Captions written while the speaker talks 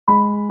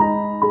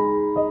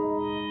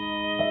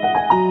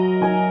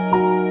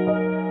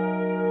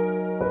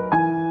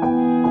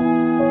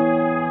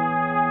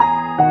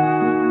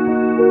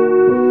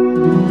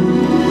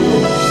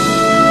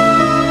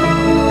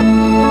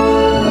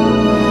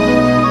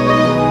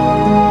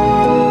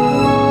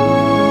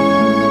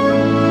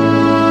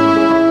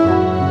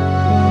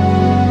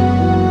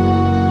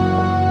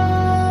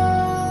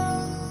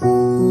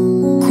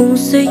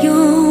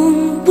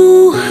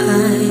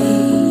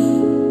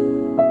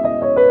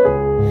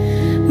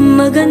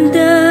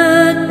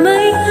Maganda't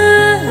may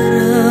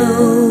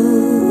araw,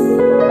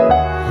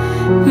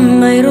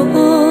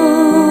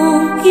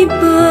 mayroong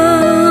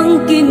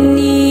ibang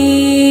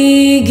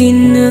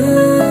giniginaw.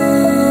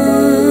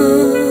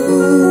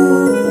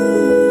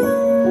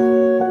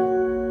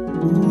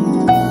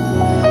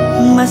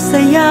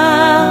 Masaya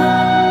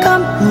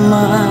ka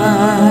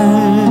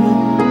man,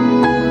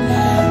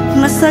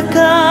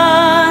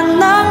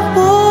 masaganang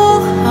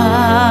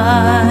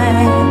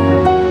buhay,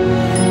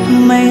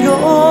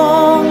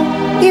 mayroong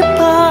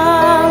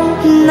ibang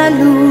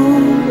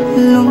nalulumbay.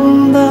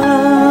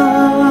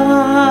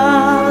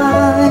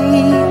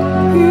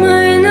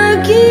 May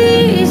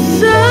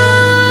nag-iisa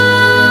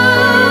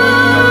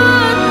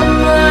at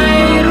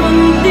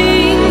mayroon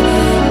ding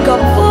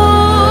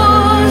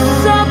kapos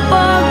sa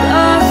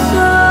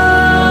pag-asa.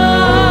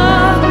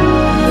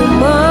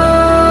 Lumapit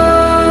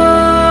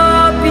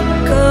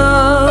ka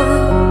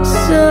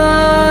sa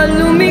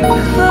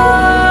lumikha.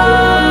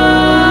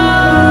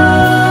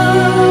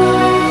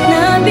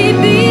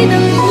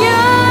 Nabibilang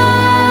niya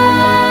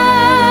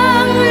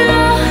ang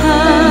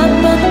lahat,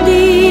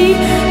 pati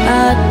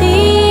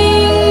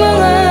ating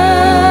mga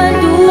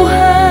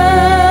luha.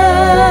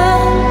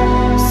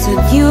 Sa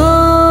Diyos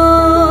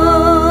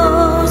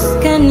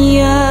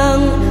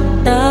Kanyang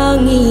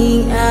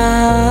tanging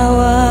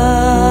awa.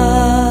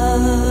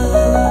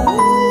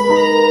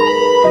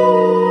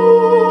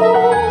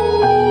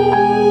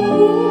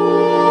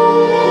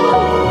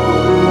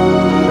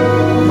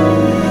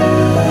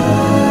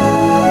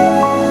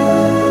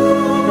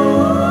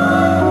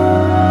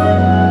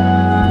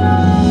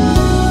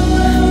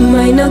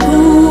 May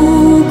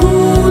nagugutom,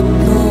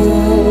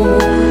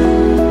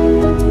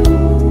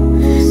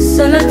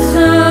 salat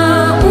sa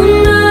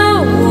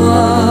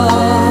unawa,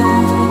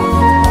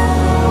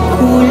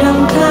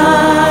 kulang ka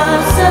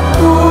sa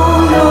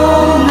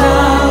tulong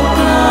ng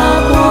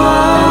kapwa.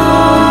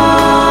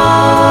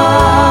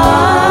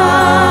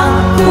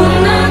 Kung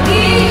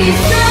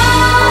nag-iisa,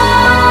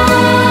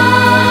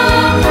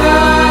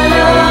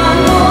 akala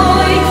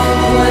mo'y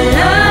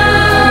wala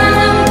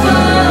ng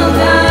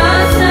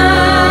pag-asa.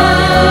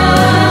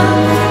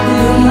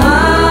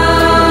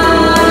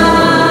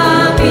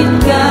 Lumapit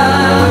ka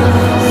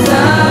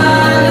sa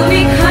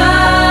lumikha.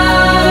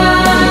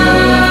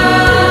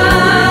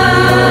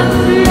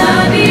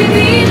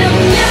 Nabibilang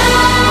niya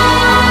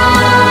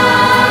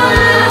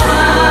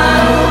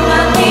lahat,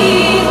 pati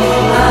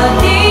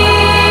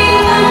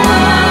ating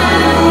mga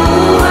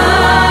luha.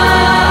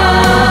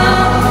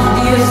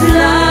 Diyos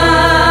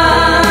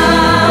lang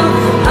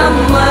ang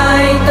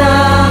may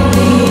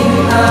tanging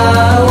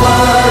awa.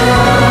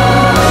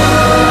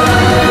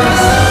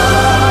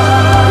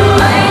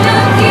 May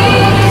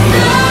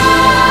nag-iisa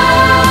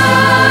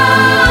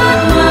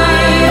at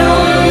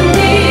mayroon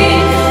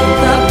din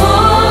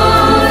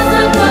kapos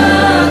sa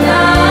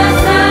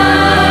pag-asa.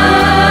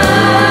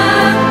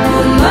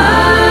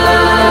 Lumapit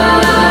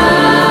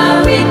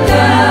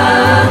ka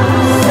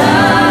sa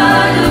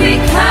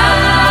lumikha.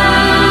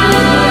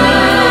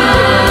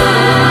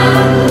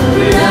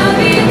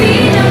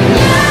 Nabibilang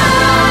niya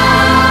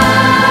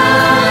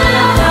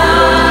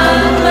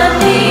lahat,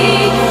 pati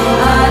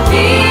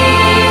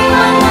ating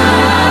mga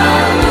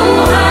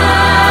luha.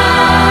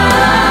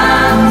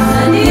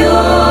 Sa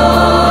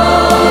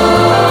Diyos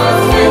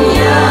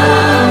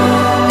Kanyang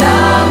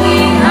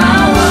tanging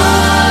awa.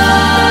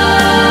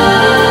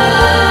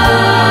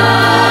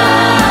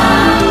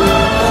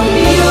 Ang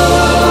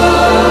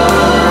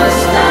Diyos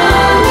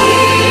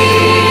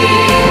tanging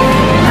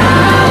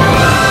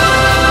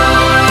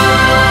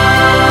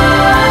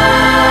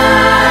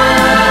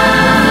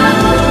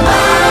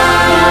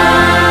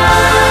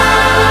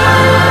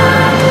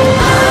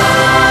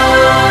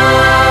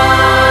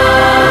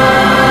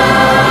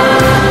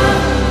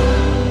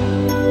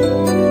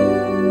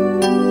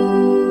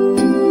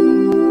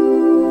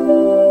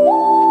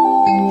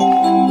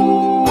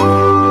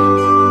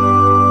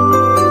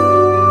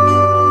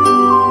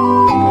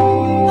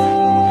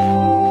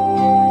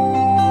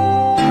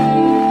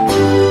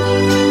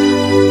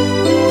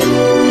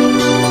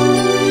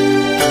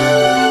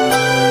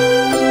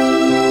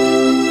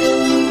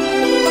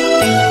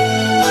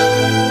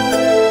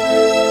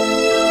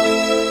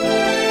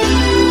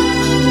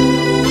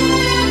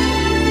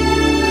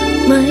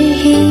may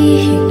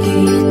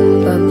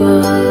hihigit pa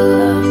ba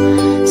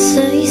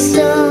sa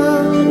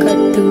isang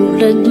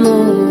katulad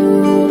mo?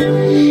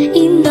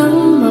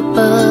 Inang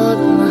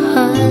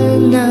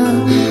mapagmahal na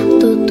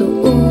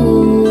totoo.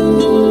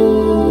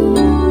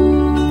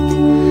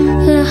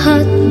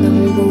 Lahat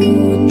ng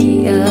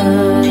buti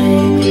ay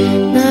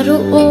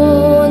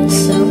naroon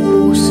sa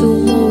puso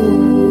mo.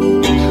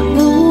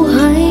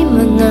 Buhay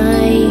man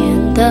ay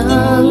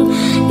handang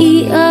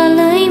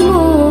ialay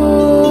mo.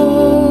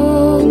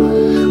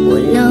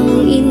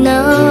 Walang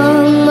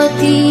inang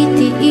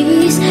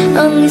matitiis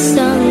ang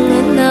isang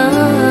anak.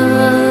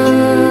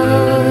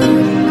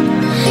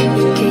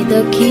 Ika'y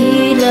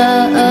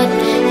dakila at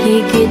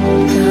higit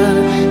ka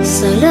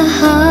sa lahat.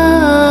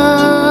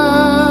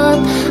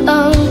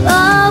 Ang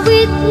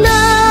awit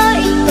na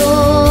ito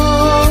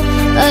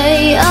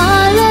ay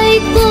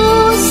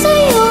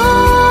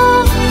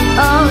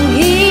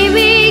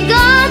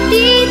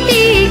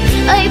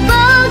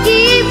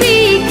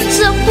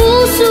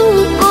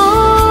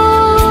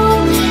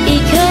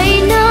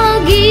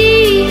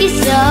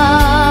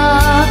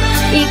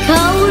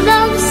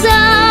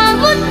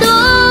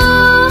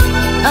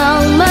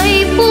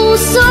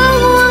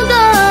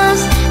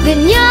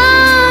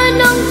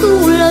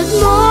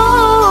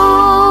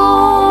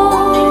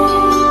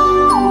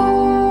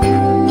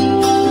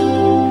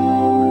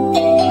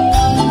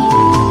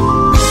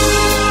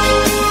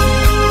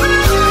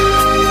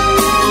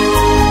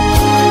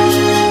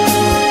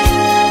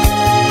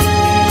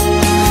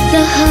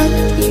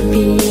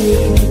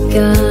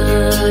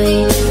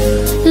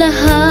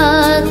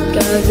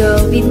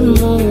kapit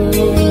mo.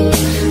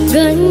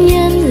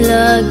 Ganyan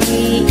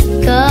lagi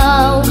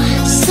ikaw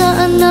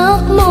sa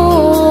anak mo.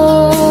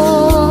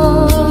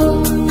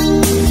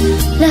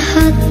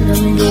 Lahat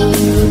ng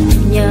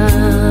loob niya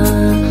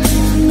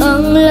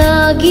ang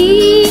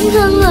laging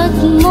hangat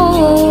mo.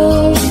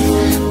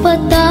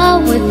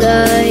 Patawad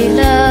ay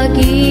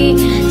lagi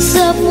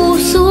sa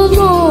puso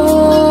mo.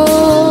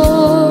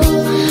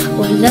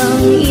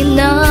 Walang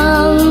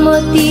inang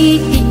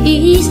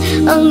matitiis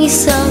ang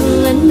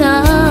isang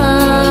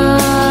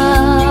anak.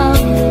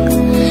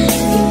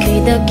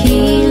 Ika'y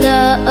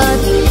dakila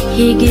at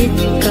higit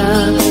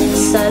ka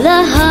sa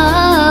lahat.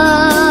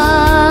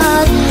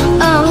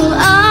 Ang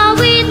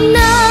awit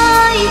na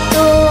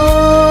ito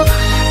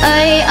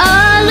ay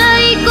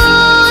alay ko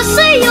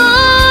sa'yo.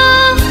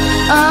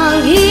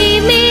 Ang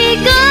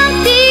himig at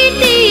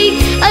titig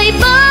ay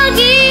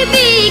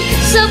pag-ibig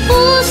sa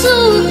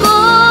puso ko.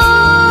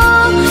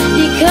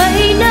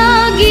 Ika'y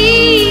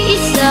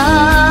nag-iisa,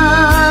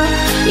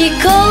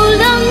 ikaw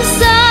lang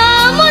sa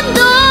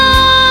mundo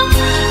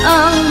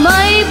ang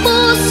may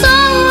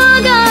pusong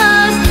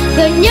wagas,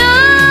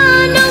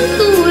 ganyan ang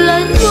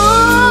tulad mo.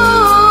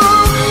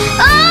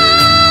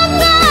 Ang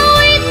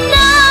awit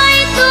na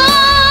ito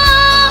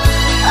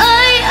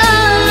ay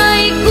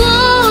alay ko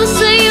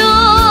sa'yo.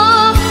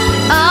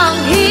 Ang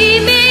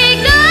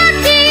himig at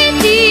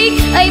titig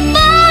ay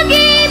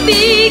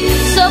pag-ibig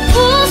sa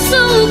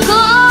puso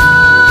ko.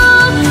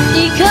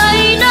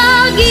 Ika'y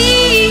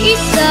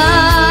nag-iisa,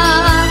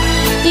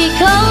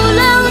 ikaw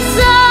lang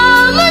sa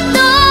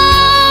mundo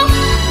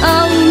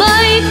ang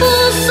may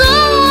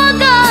pusong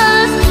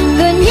wagas,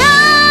 ganyan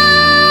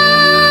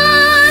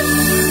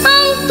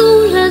ang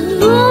tulad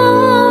mo.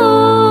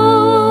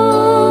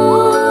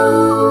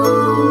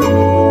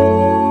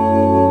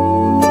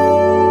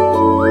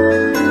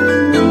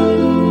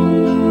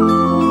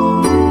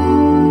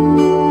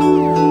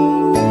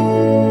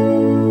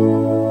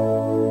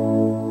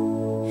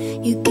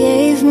 You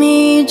gave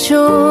me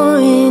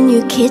joy in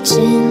your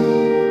kitchen.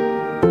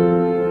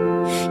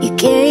 You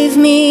gave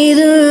me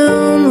the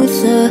room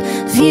with a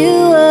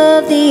view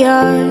of the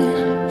yard.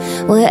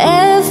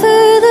 Wherever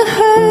the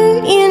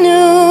hurt, you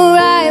knew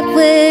right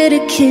where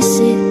to kiss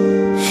it.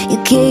 You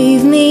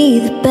gave me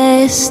the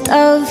best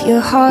of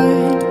your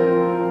heart.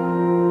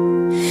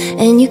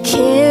 And you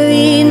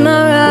carried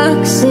my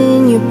rocks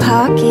in your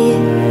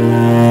pocket.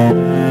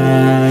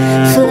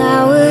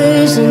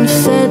 Flowers and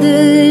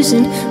feathers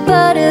and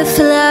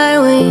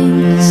butterfly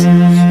wings.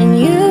 And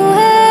you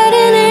had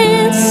an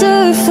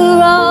answer for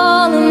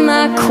all of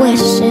my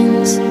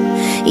questions.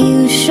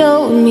 You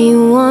showed me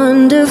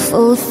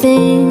wonderful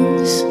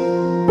things.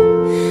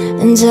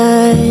 And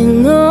I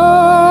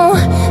know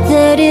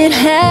that it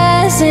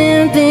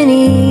hasn't been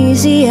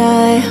easy.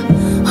 I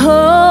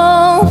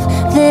hope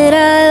that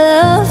I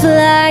love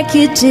like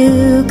you do,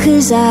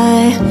 'cause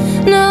I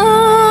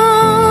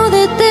know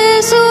that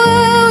this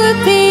world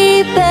would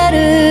be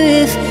better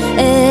if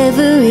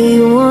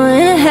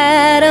everyone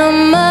had a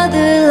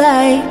mother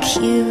like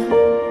you.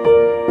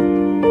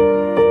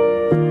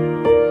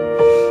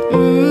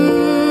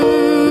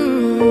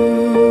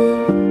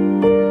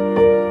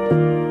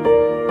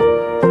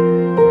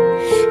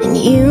 And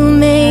you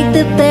make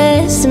the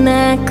best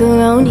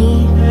macaroni.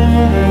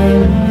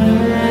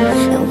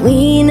 And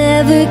we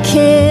never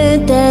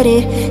cared that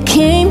it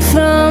came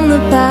from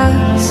the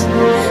box.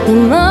 The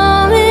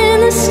mom in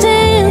the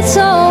stands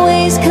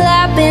always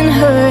clapping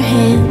her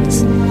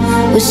hands,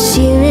 was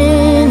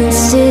cheering and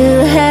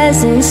still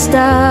hasn't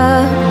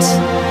stopped.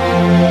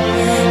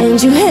 And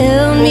you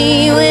held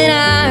me when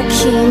I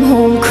came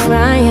home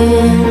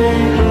crying,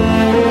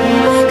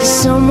 'cause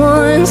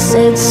someone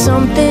said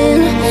something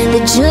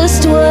that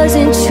just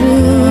wasn't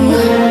true.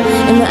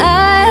 And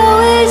I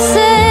always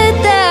said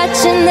that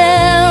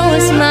Janelle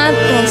was my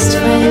best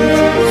friend,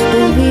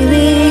 but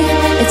really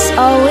it's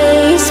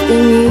always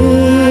been you.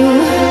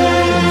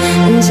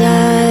 And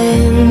I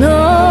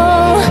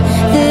know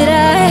that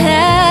I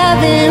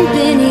haven't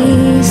been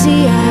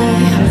easy. I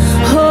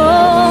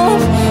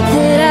hope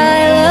that I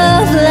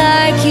love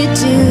like you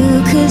do,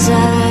 'cause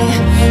I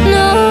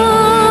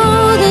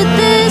know that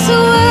this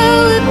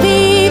world would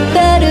be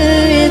better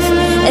if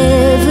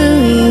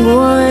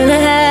everyone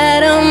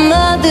had a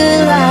mother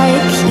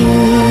like you.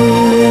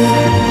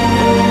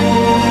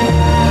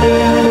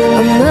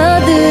 A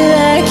mother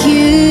like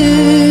you.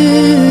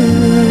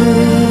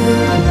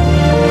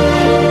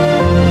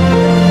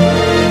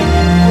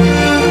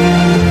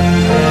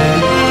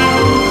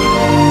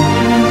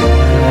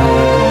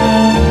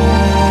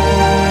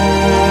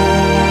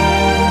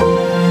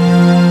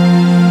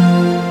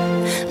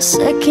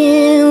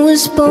 Second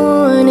was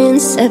born in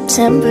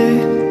September.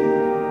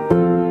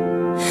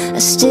 I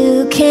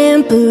still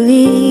can't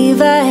believe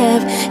I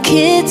have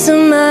kids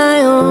of my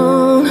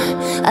own.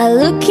 I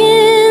look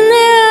in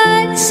their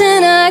eyes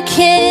and I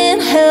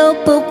can't help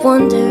but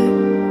wonder,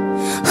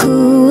 who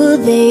will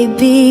they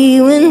be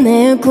when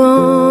they're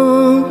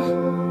grown?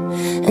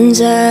 And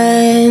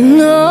I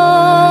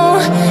know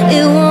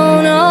it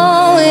won't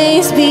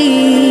always be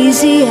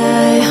easy.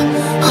 I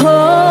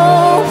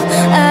hope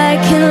I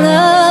can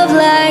love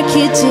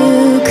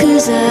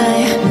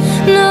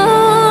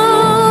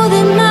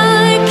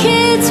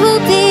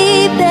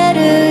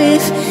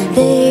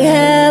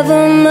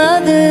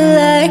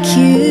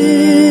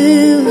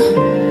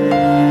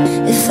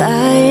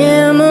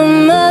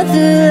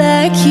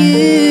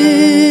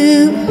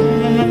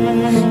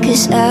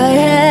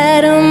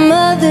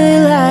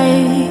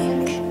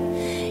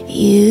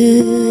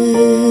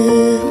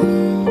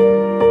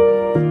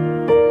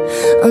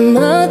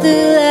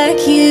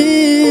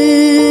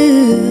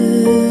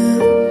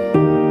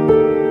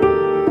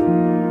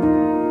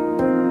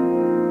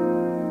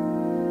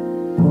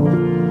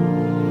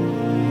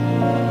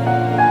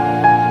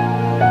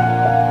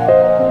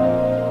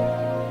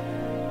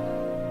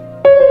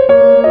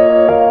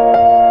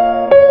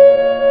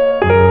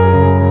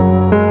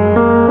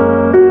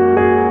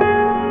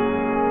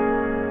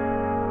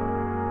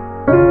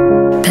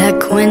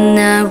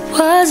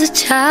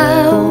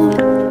child,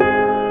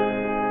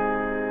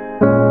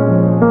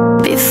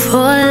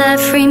 before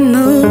life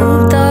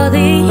removed all the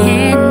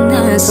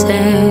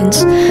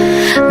innocence,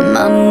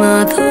 my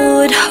mother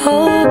would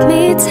hold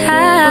me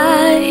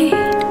tight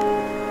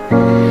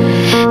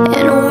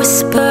and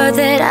whisper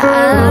that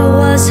I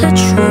was her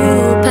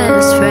true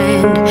best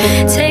friend.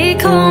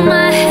 Take hold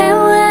my hand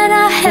when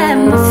I had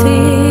my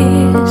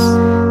fears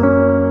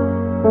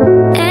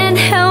and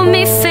help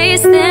me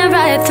face them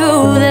right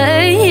through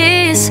the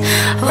years.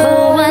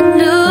 Oh, I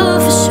knew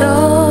for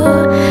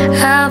sure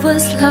I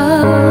was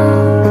loved.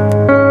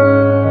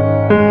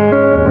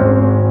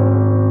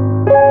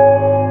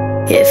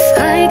 If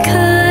I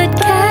could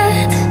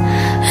get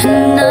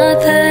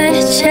another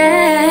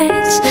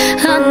chance,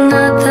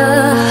 another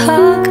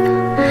hug,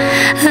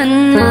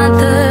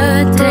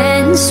 another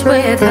dance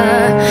with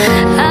her,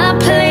 I'd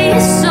play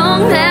a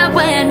song that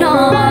went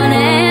on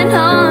and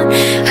on.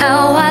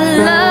 How I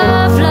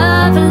love,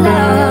 love,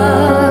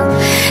 love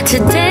to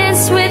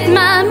dance with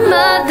my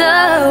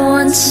mother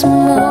once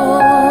more.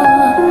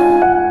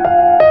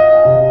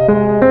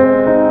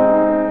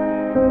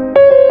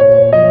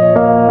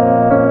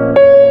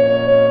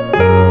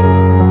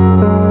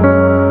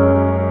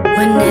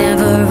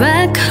 Whenever I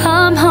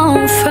come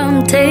home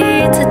from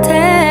day to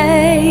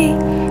day,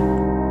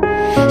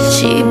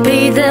 she'd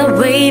be there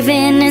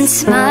waving and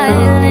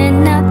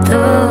smiling at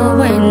the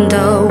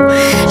window.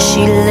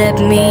 She let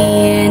me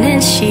in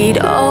and she'd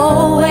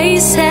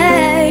always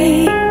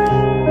say,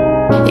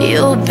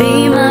 you'll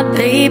be my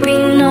baby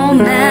no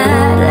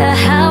matter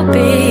how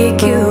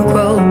big you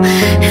grow.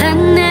 I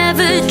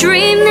never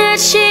dreamed that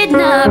she'd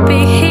not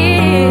be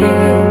here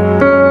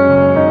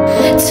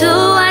to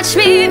watch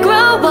me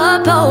grow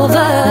up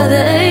over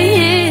the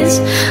years.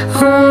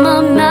 Oh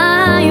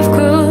mama, you've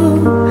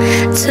grew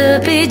to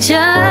be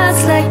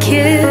just like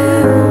you.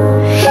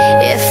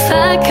 If I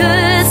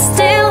could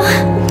steal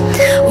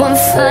one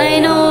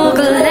final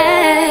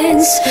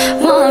glance,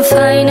 one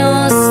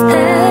final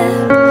step,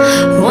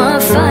 one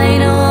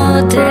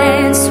final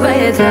dance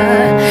with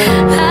her,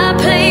 I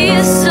play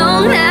a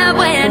song that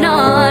went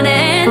on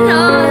and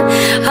on.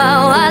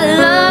 How I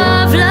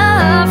love,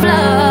 love,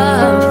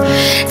 love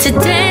to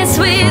dance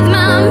with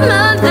my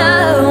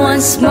mother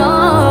once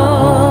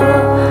more.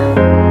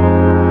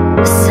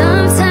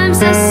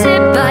 Sometimes I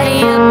sit by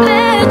your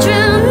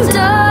bedroom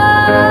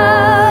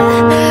door,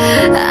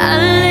 I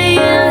lay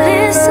and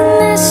listen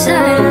there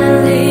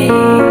silently.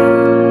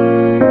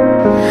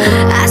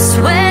 I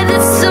swear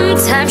that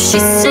sometimes she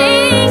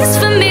sings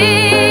for me.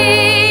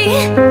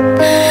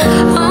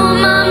 Oh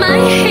mama, I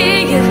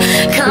hear you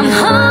come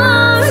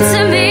home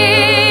to me.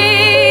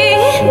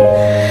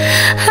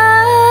 Oh,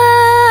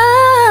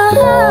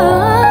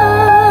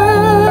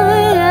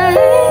 yeah,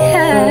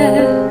 yeah.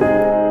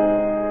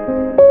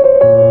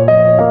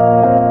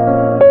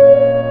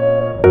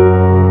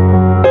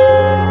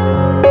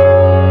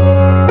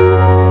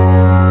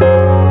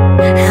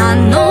 I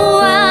know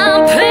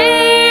I'm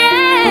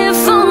praying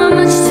for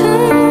much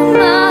too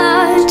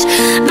much,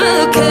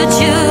 but could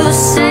you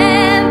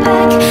send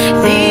back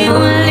the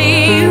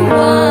only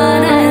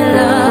one I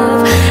love?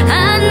 I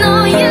know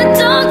you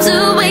don't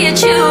do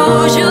it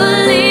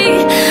usually,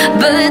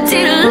 but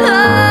dear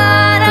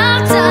Lord,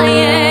 I'm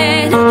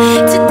dying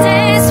to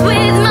dance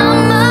with my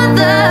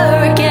mother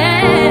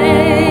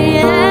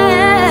again.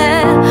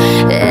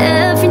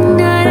 Every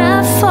night I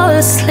fall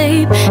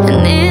asleep,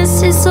 and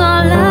this is all I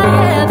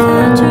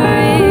ever dream.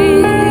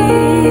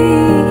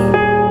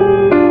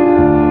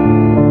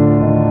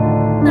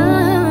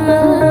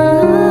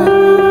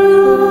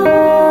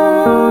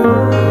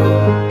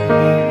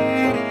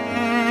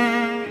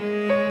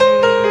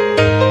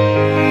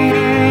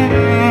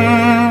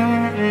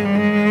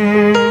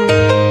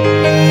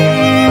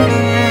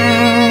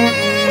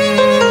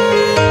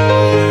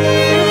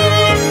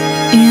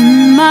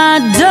 In my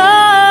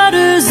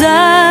daughter's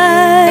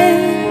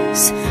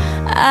eyes,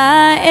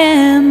 I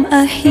am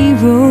a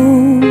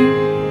hero.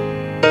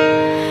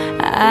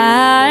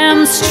 I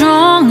am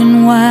strong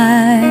and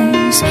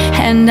wise,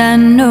 and I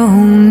know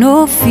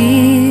no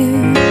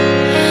fear.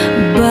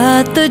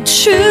 But the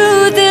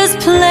truth is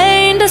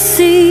plain to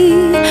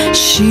see,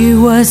 she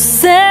was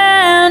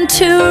sent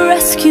to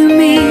rescue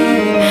me.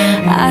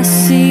 I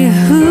see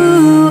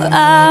who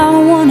I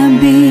wanna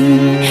be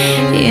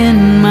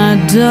in my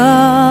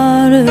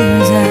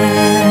daughter's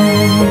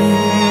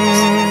eyes.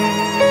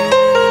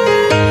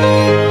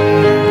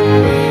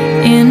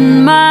 In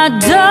my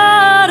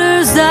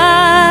daughter's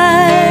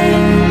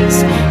eyes,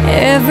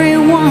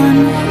 everyone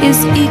is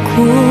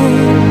equal.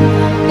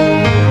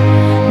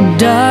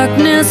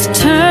 Darkness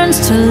turns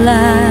to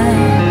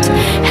light,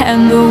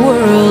 and the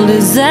world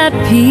is at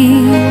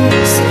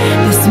peace.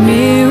 This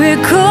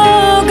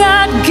miracle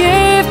God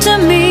gave to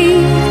me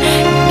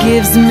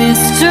gives me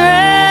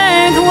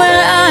strength when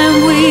I'm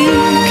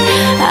weak.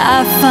 I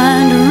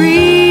find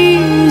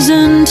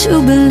reason to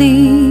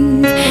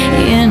believe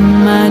in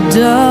my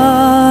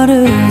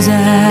daughter's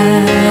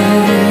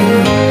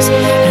eyes.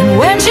 And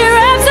when she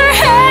wraps her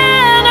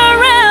hand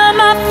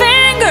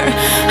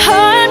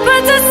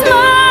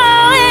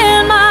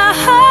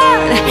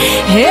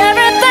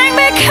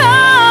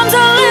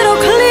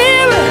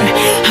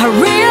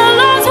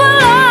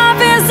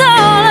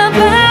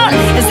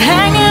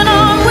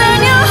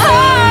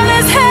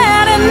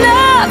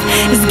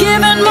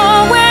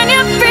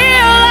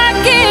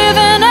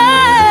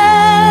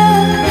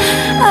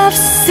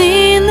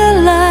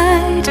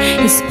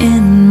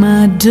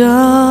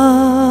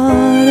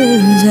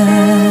daughter's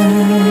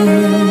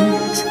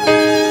eyes.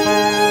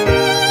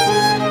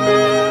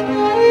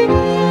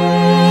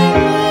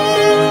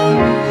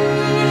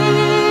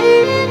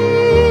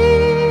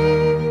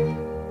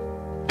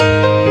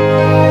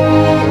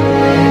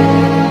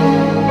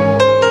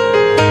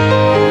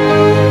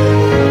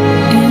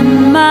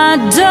 In my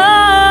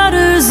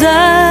daughter's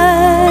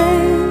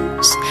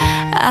eyes,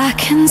 I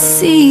can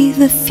see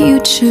the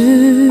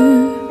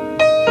future,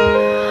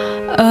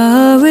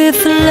 a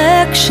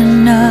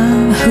reflection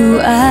of who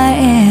I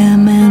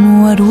am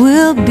and what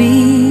will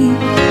be.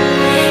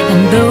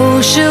 And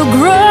though she'll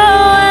grow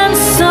and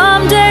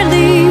someday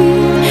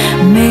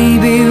leave,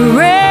 maybe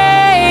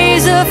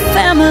raise a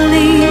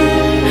family,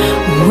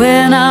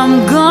 when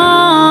I'm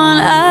gone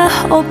I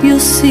hope you'll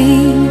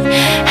see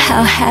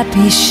how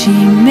happy she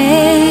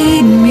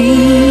made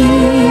me.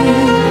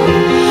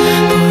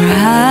 For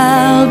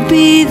I'll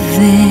be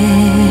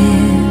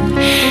there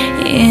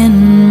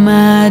in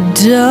my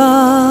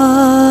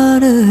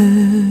daughter's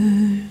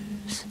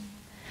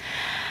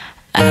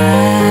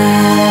eyes.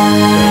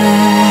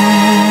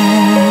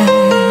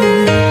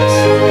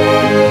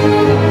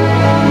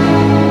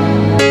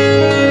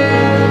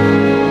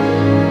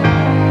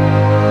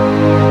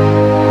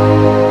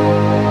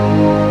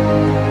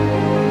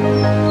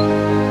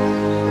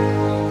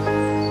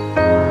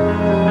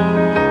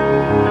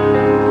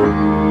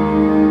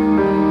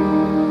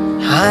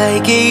 I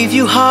gave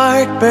you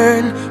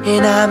heartburn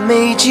and I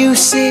made you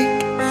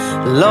sick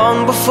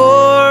long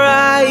before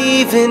I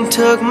even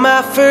took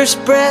my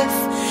first breath.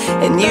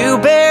 And you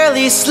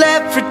barely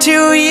slept for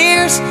 2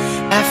 years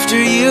after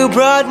you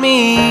brought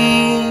me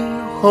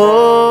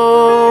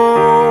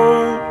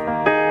home.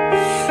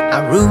 I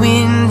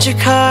ruined your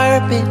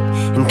carpet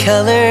and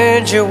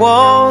colored your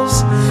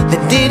walls,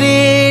 then did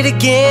it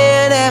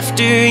again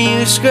after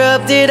you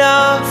scrubbed it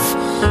off.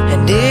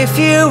 And if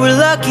you were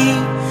lucky,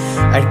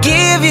 I'd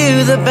give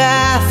you the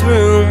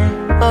bathroom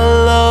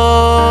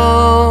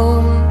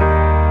alone.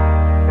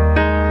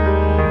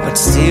 But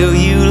still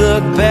you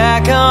look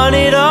back on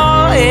it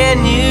all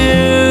and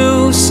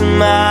you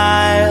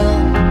smile.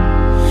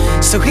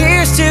 So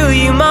here's to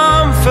you,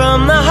 Mom,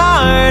 from the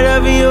heart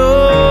of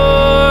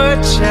your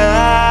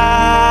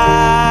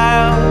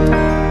child.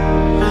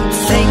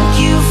 Thank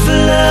you for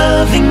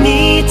loving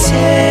me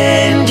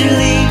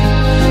tenderly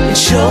and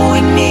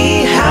showing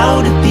me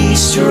how to be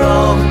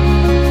strong.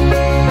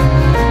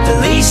 The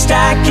least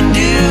I can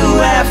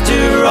do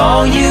after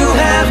all you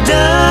have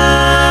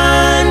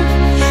done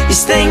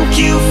is thank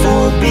you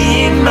for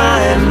being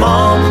my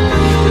mom.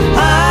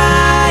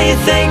 I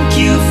thank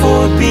you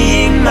for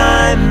being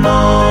my mom.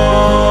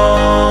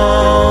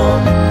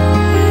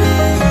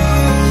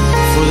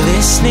 For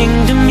listening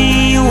to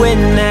me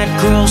when that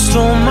girl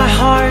stole my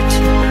heart,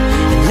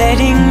 and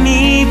letting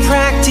me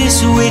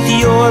practice with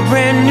your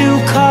brand new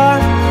car.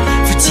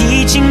 For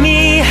teaching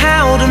me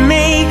how to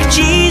make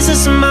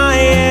Jesus my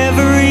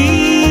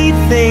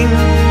everything.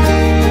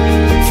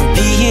 For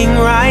being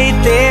right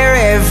there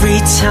every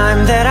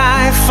time that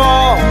I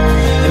fall,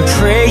 and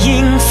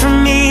praying for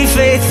me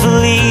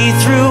faithfully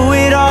through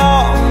it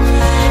all.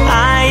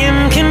 I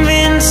am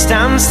convinced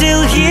I'm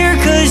still here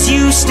 'cause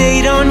you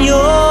stayed on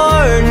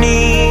your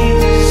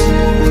knees.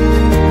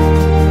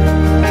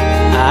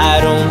 I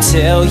don't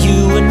tell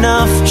you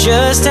enough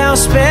just how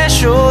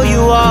special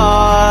you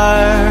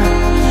are,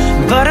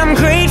 but I'm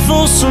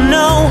grateful, so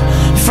know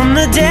from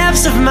the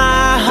depths of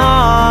my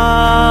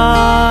heart.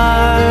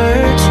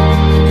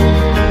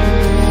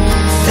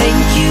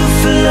 Thank you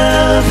for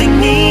loving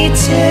me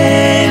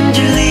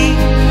tenderly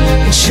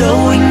and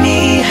showing me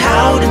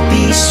how to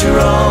be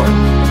strong.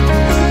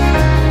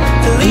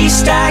 The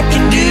least I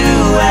can do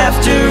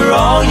after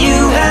all you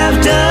have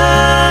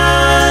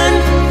done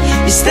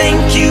is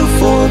thank you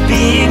for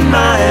being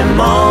my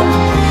mom.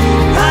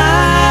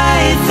 I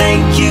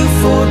thank you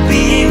for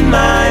being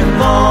my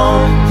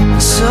mom.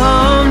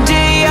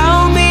 Someday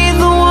I'll be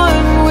the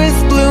one with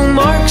blue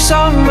marks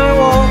on my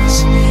walls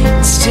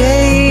and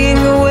staying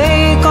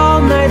awake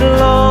all night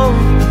long.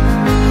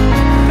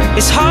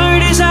 As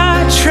hard as I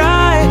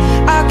try,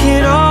 I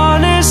can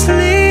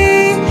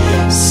honestly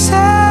say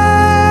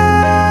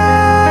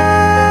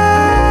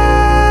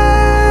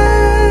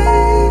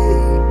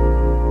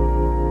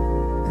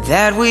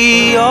that we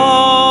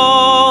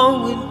all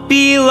would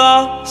be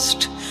lost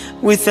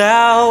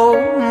without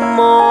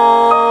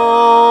Mom.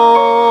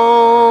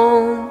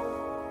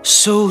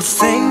 So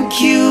thank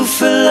you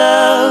for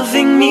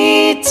loving me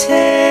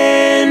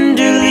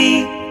tenderly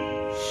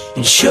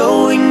and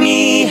showing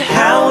me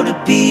how to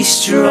be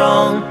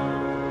strong.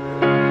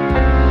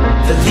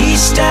 The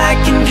least I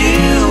can do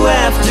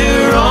after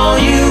all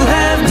you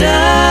have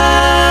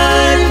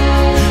done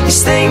is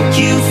thank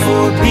you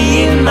for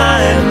being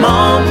my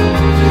mom.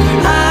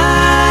 I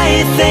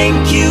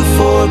thank you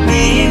for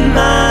being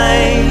my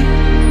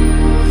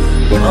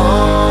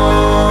mom.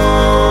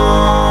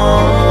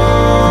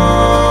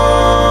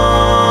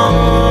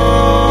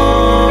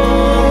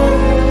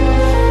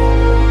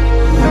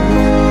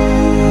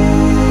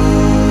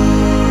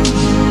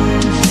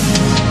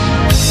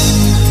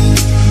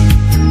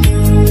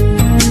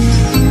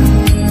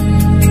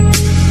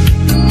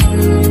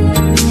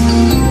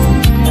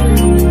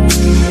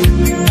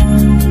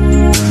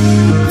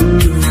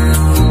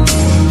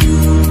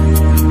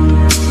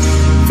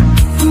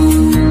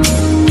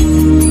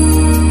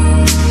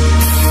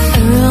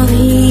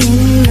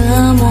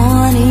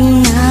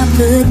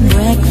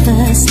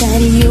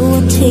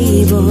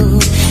 table,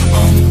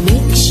 and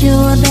make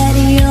sure that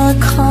your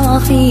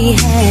coffee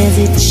has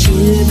its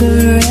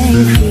sugar and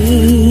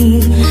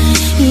cream.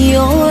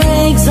 Your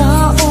eggs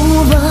are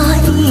over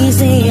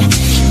easy,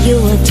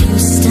 your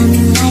toast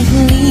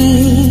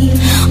unlikely.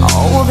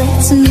 All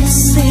that's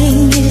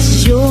missing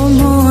is your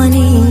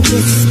morning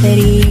kiss that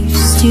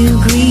used to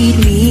greet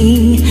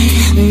me.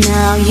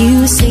 Now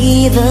you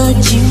say the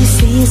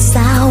juice is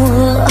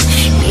sour,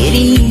 it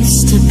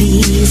used to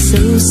be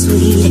so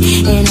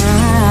sweet. And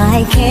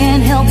I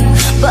can't help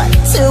but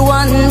to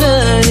wonder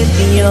if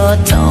you're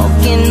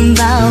talking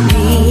about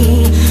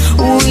me.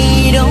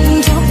 We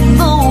don't talk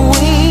the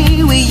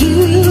way we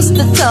used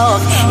to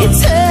talk,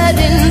 it's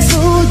hurting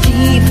so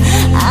deep.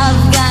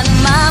 I've got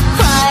my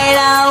pride,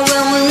 I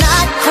will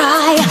not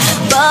cry,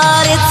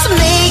 but it's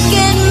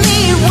making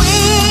me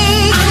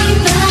weak. I'm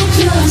not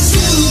your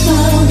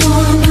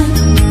superwoman,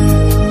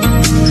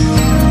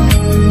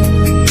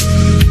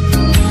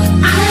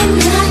 I'm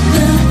not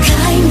the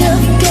kind of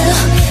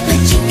girl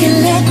that you can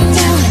let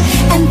down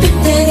and think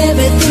that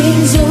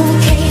everything's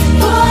okay.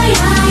 Boy,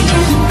 I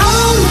am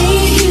only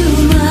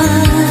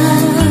human.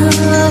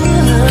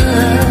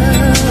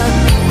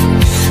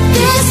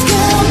 This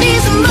girl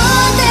needs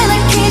more than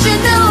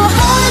occasional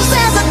hugs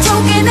as a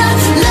token of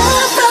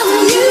love from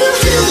you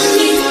to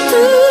me.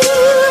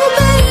 Ooh,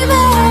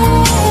 baby,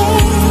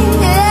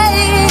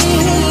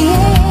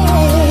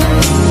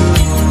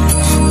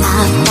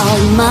 I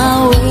fought my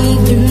way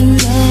through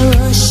the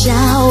rush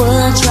hour,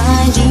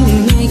 trying to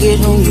make it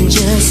home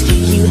just for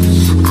you.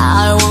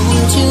 I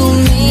want to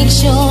make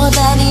sure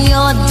that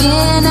your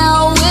dinner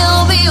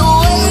will be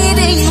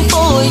waiting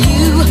for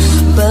you.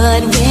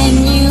 But when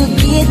you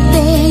get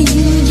there,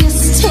 you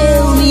just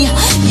tell me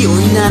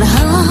you're not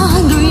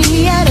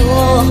hungry at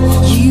all.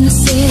 You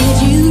said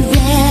you'd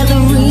rather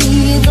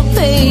read the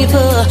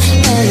paper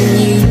and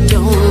you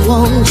don't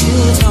want to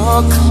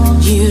talk.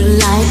 You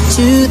like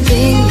to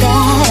think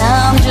that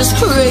I'm just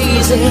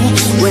crazy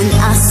when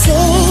I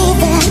say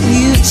that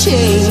you've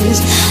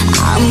changed.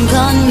 I'm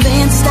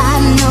convinced I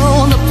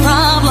know the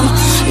problem.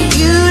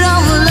 You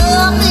don't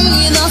love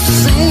me the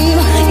same.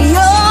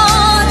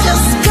 You're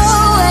just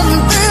going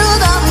through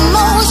the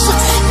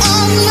motions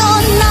and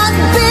you're not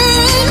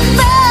being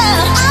fair.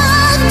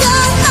 I've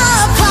got my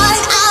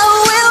pride, I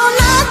will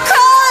not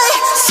cry.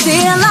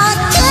 Still I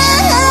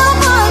can't help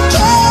but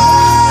care.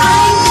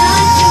 I'm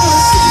not your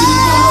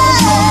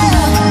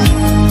superwoman.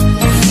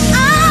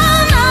 No.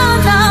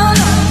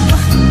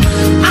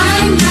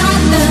 I'm not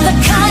the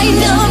kind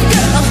of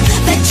girl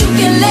that you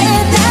can lay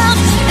down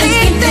and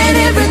think that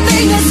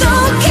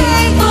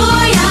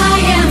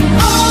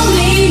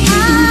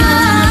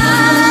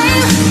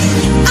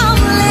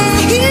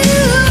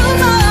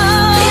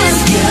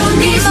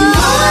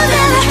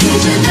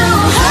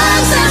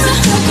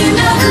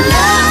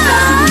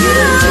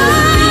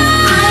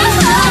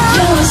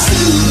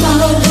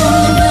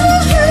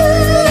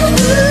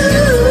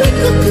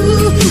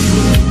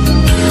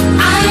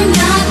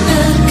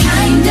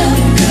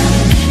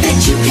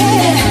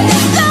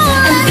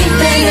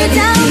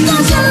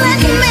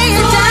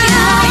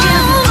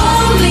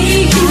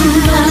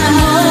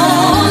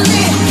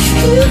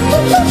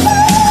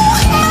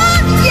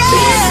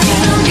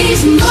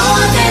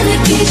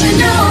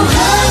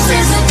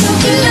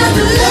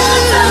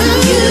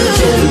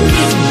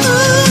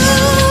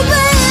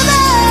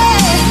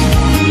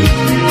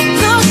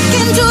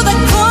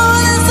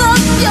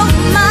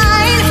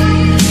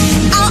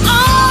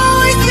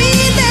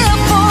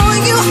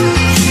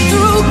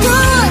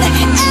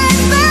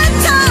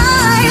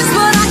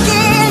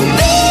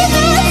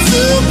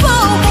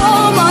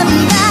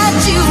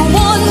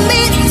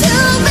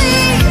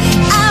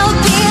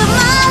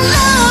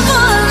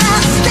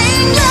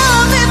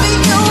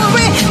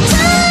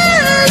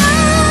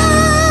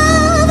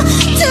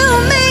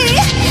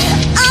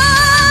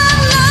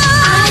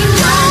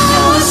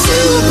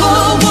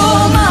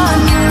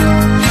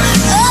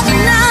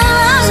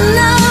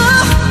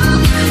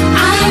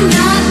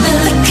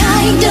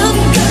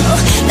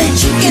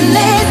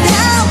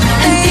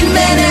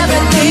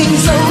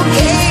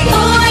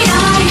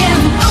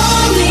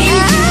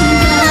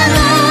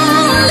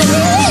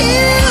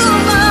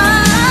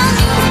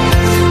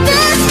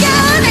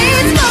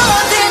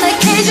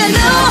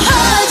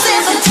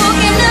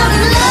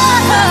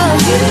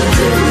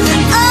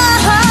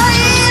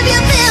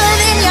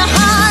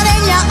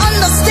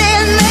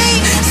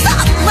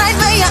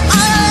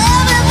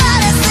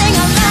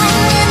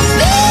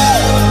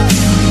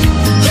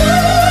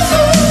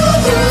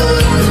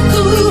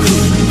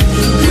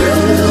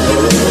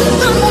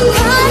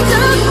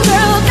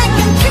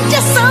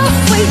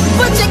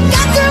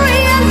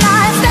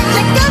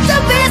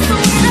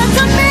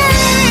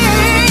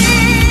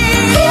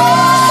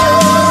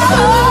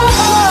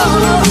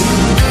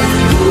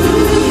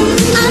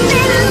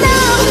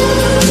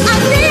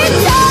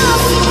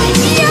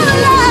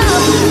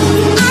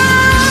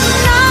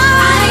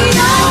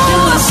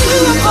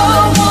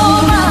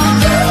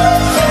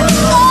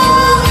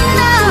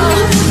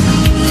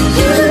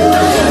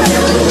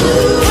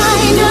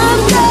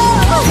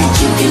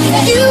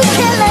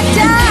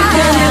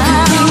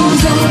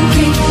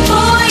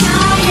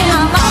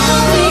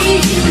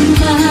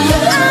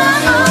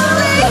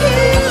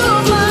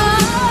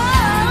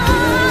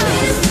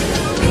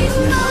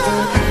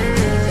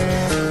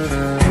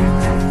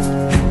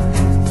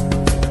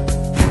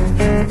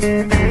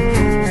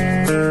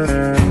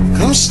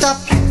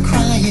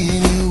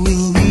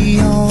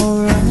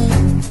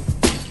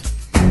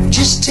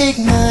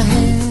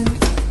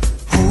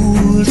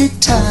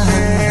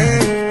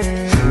side.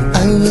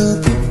 I will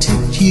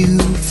protect you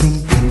from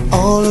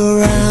all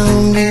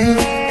around you.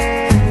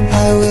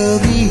 I will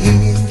be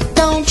here,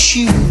 don't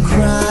you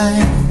cry.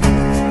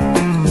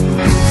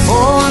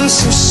 For one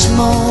so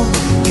small,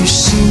 you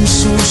seem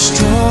so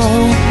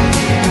strong.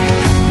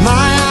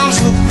 My arms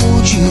will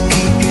hold you,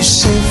 keep you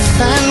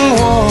safe and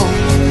warm.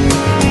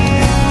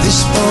 This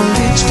bond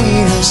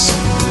between us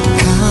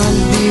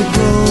can't be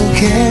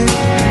broken.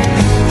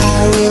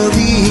 I will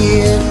be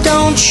here,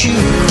 don't you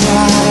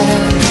cry.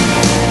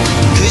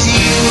 'Cause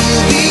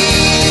you'll be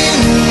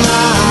in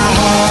my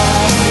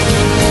heart.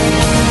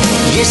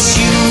 Yes,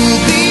 you'll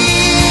be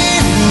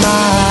in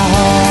my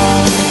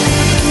heart.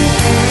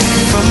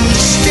 From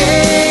this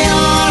day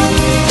on,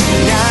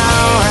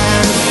 now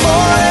and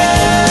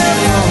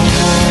forevermore.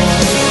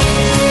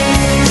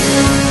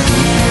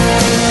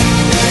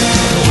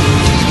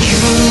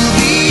 You'll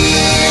be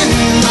in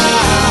my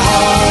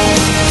heart.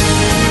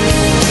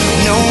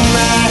 No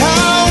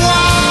matter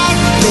what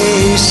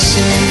they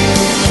say,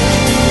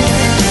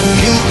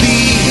 you'll be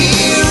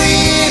here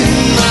in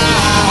my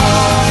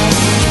heart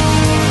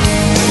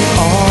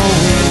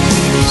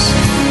always.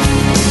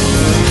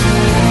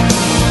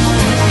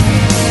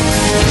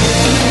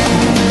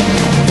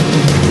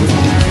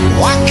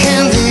 Why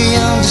can't they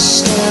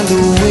understand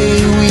the way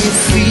we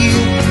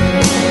feel?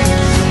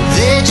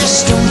 They just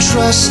don't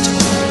trust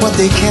what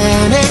they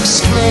can't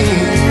explain.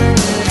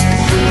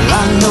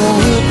 I know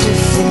we're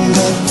different,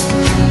 but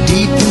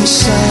deep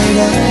inside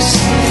us,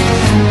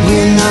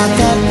 we're not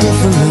that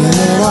different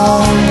at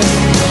all.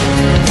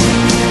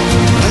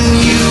 And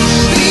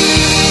you'll be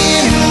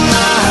in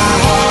my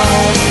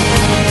heart.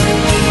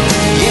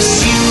 Yes,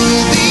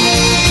 you'll be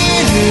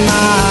in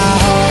my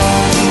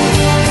heart.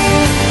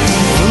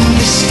 From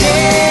this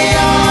day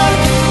on,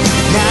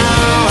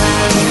 now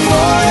and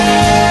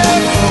forevermore.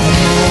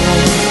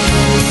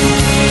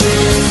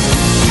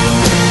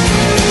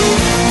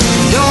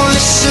 Don't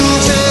listen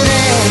to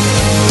them,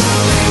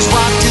 'cause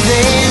what do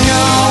they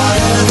know?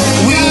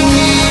 We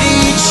need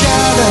each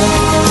other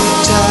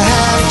to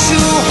have to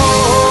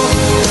hold.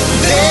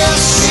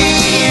 They'll see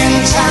in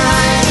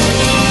time.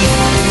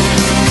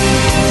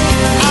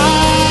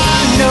 I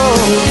know.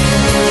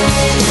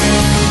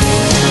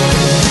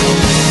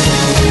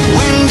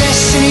 When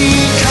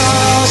destiny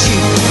calls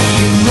you,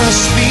 you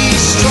must be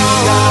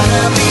strong.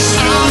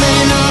 I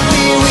may not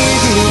be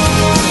with you,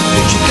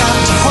 but you got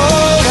to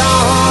hold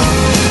on.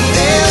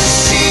 They'll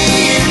see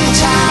in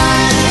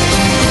time.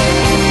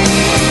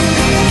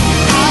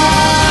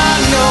 I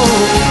know.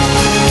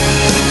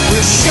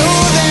 We'll show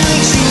them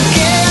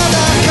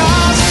together,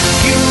 'cause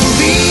you'll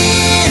be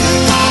in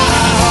my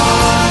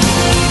heart.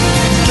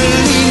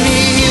 Believe me,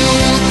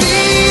 you'll be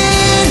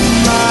in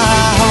my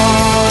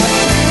heart.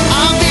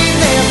 I'll be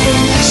there from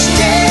this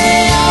day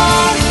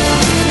on,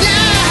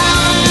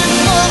 now and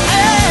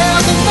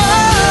forevermore.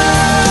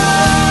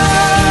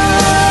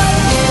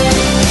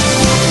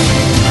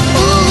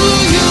 Ooh,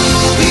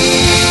 you'll be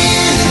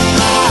in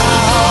my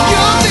heart.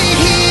 You'll be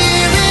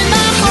here in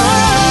my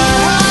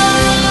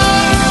heart.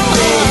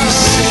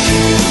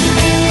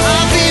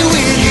 I'll be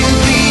with you,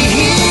 be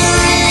here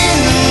in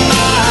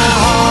my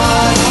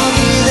heart. I'll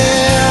be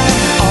there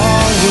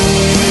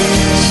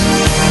always.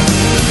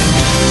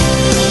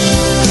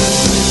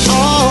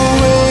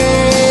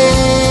 Always.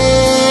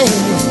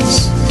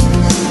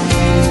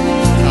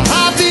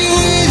 I'll be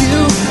with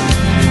you.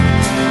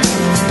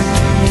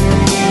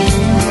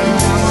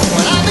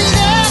 I'll be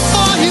there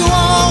for you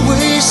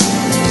always.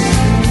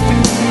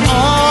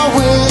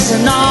 Always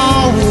and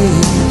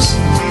always.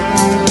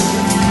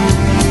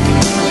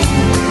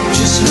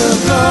 Just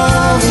look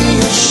over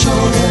your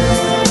shoulder.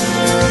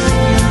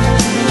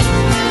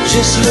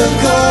 Just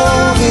look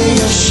over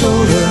your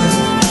shoulder.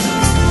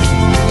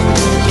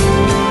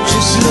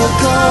 Just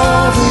look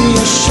over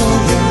your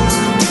shoulder.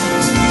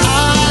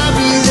 I'll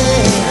be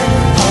there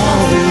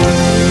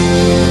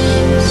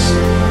always.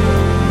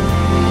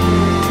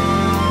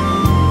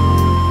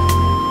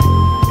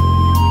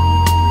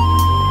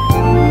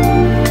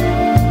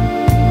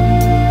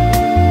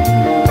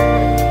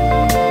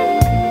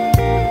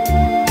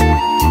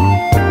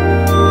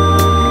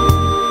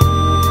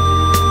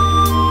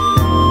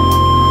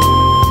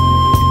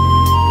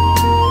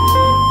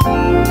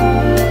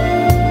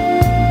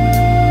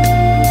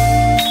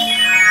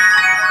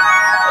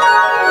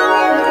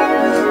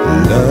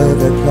 Love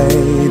that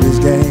played his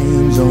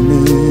games on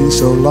me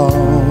so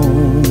long,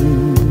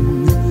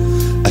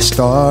 I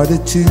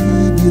started to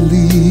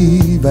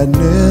believe I'd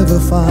never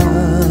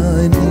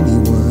find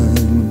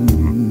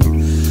anyone.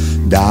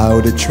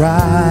 Doubt had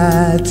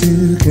tried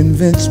to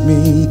convince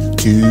me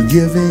to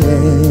give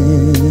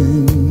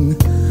in,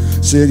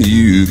 said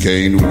you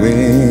can't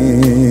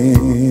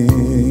win.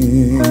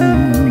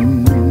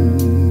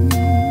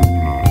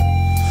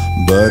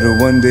 But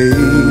one day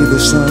the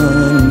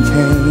sun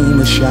came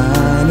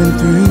a-shining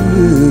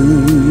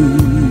through.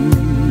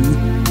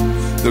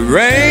 The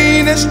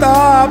rain had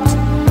stopped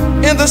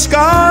and the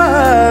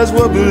skies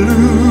were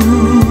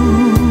blue.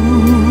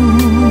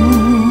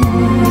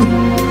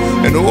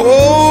 And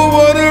oh,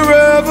 what a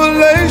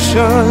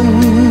revelation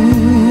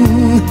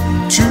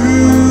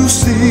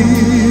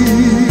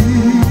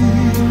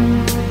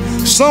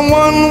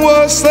someone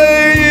was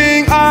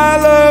saying I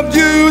love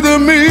you to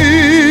me.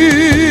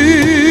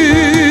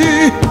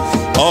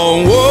 A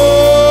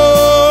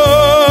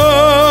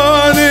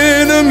one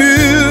in a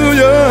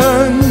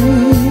million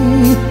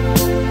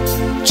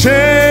chance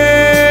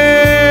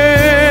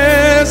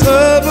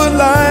of a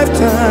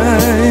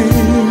lifetime.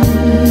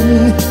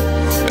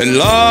 And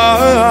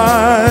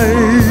life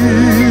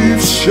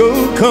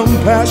showed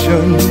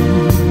compassion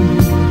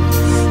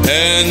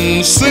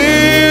and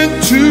sent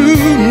to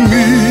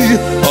me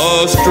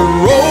a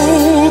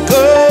stroke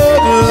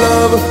of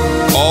love,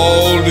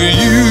 all to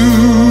you.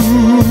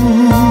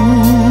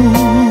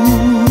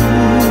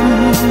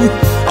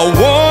 A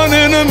one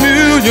in a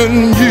million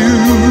you.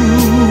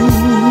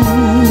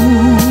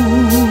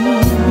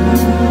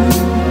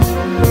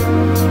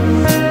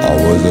 I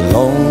was a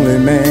lonely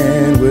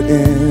man with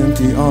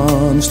empty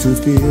arms to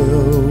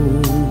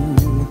fill.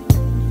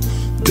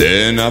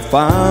 Then I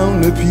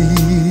found a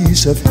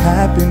piece of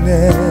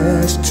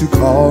happiness to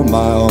call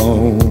my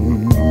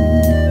own.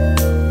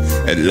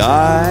 And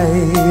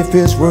life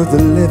is worth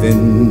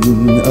living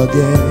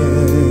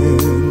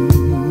again.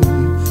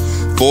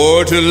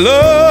 For to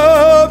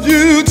love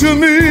you to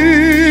me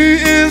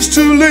is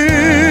to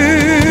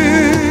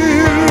live.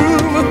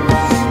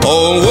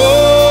 Oh,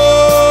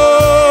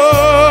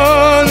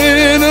 one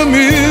in a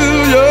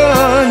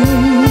million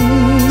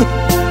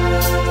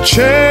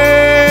chance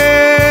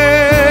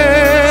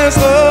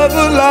of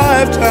a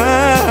lifetime.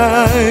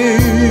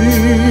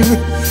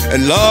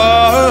 And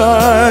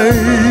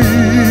life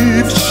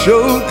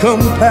showed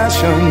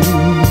compassion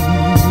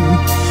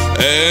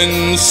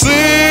and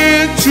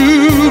sent to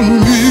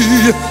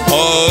me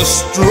a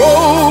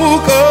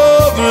stroke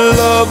of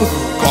love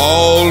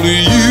called you.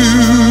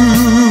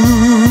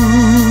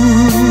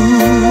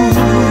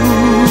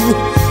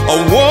 A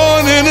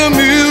one in a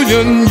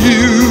million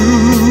you.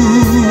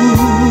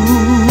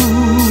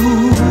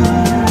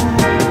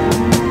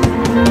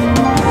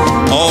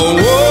 A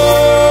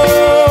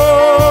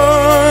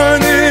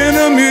one in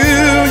a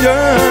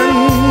million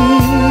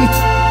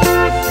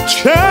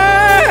chance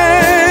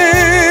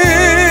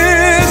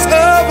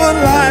of a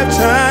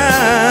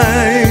lifetime.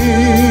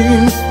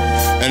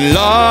 And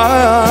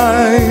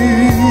life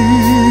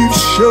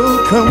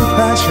showed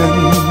compassion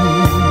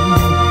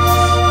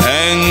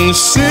and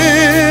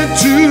sent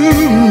to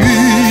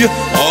me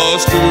a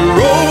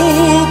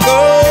stroke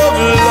of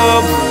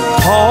love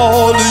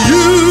called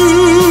you.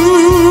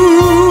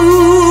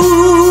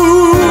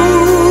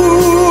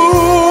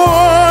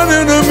 One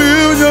in a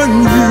million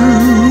you.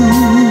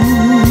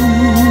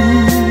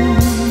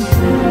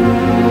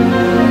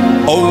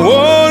 A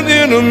one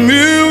in a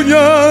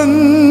million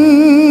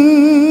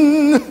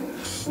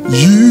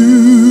you.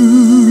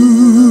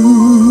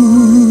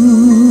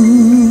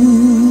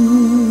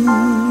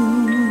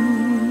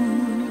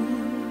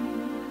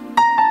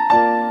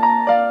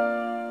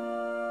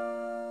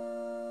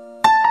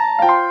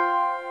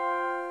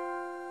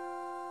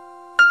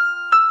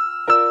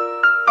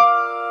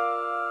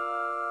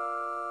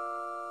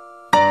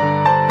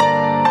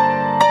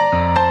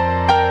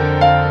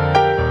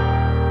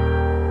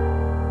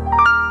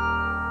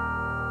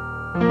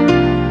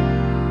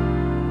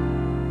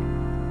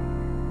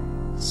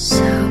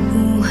 Sa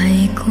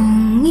buhay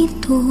kong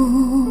ito,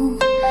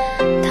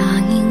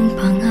 tanging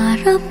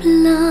pangarap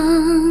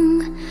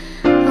lang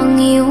ang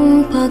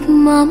iyong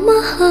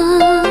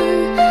pagmamahal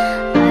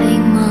ay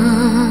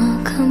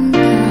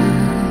makamtan.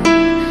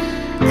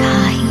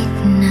 Kahit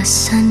na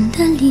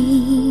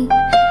sandali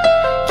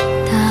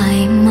kita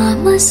ay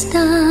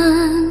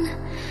mamasdan,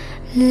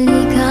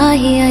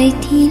 ligaya ay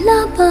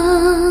tila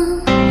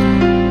bang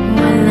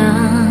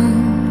walang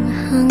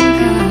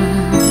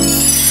hanggan.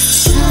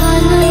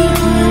 Sana'y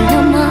di na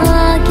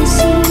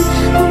magising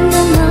kung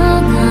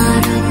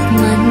nangangarap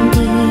man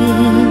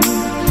din,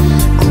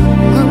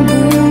 kung ang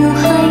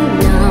buhay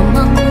na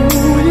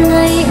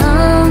makulay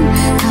ang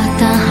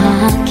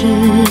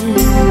tatahakin.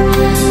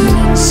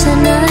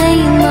 Minsan ay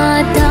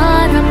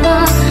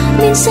madarama,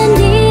 minsan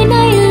din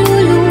ay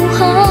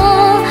luluha.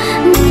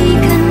 Di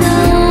ka na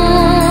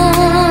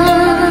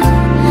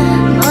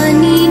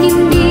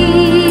maninindig,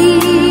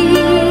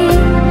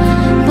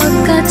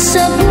 pagkat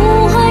sa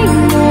buhay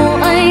mo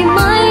ay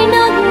may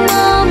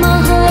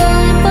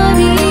nagmamahal pa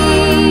rin.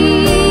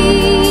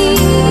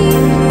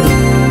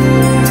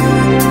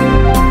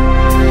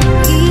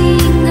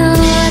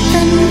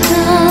 Ingatan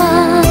ka,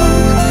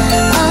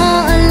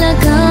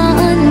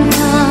 aalagaan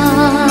ka,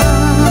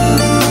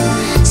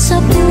 sa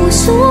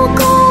puso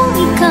ko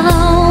ikaw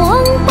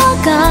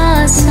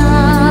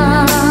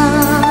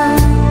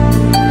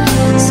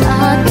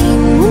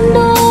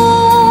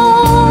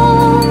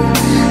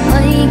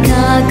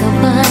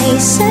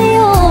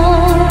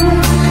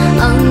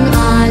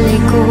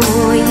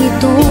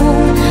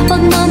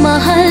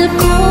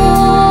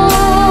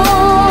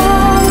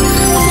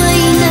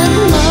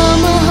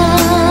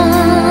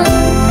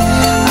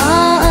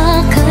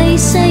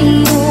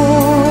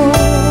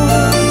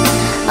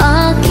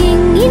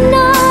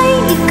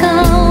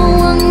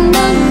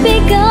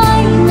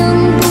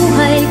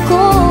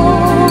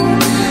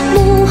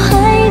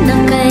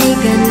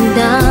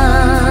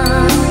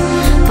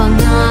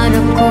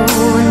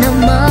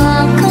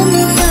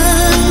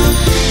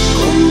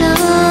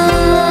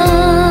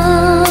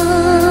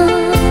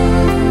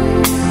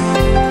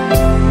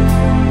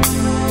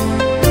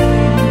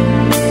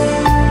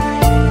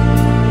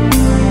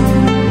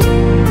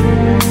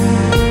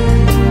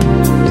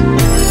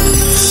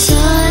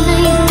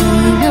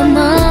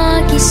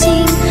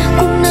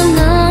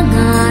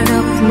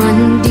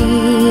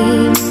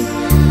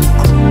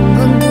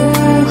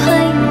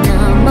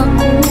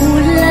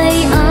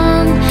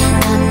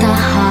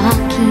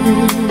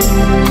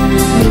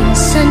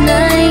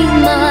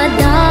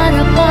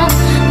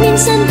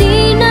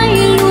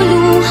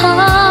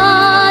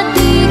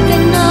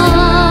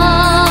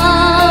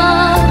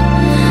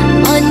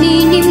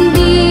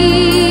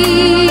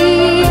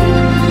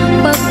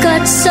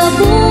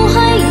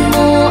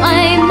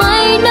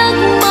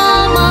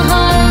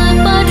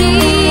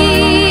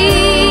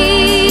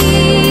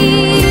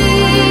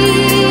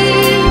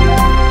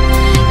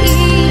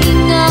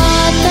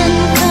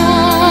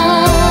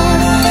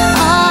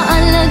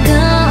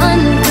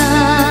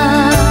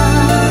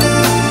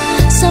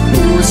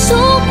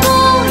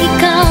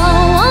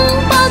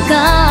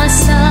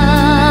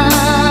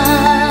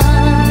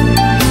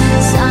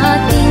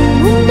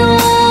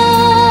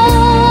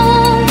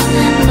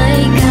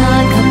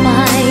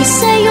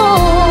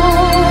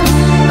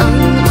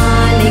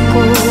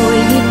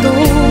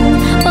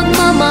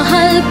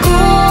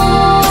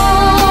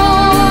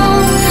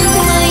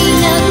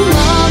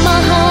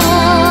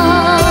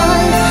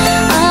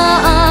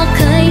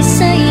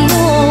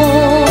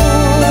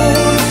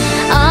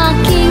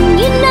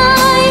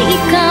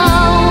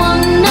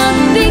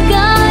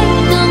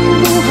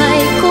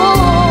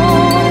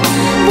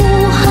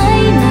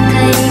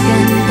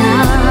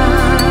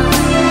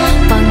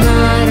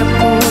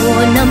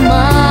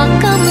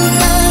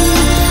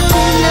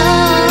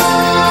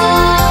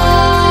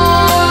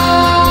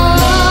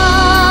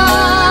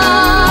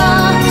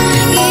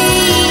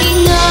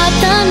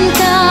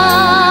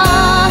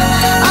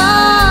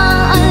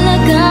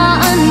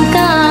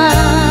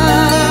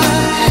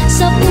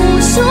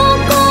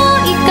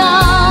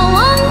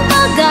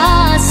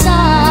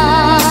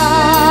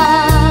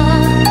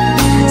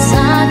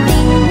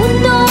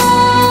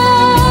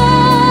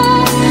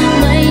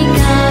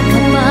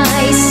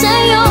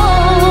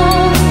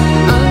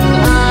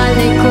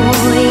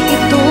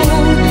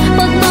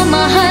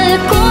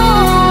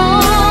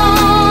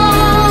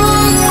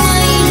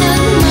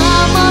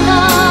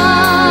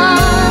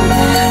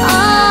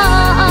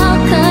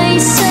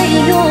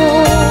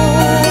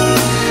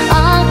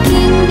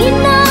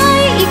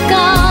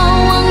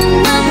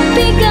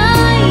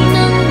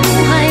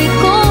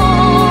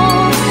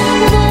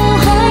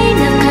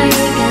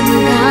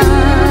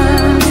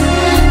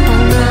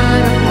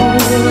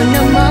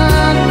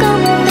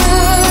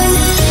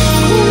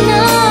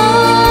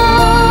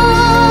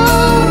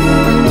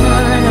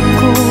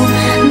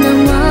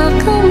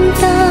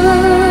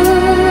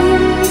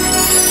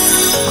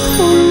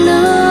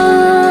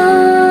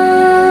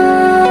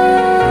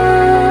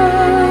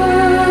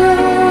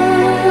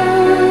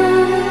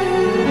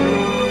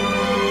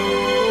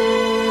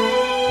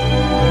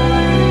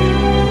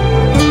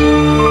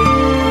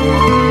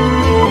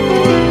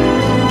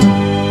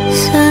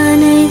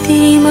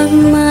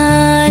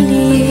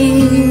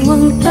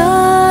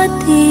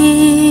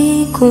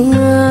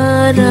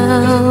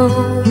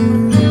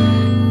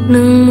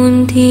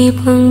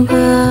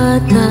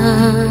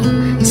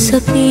sa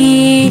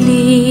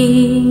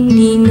piling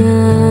ni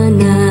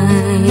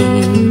nanay.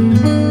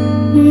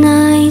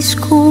 Nais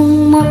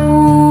kong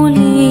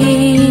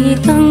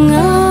maulit ang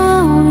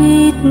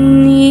awit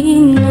ni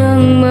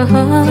inang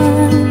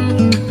mahal,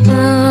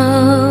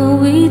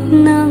 awit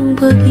ng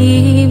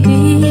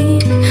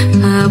pag-ibig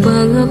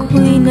habang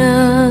ako'y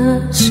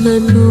nasa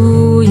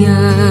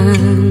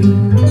duyan.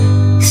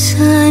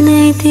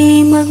 Sana'y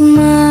di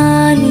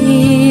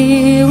magmaliw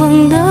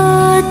ang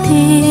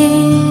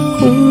dating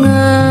kong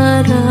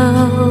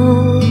araw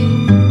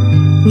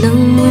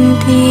nang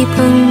munti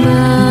pang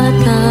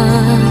bata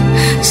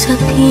sa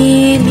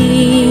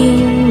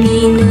piling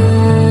ni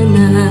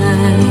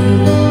nanay.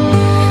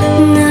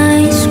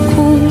 Nais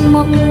kong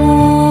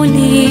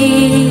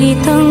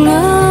maulit ang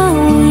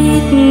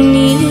awit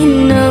ni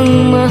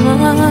inang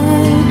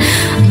mahal,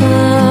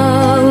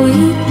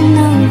 awit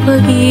ng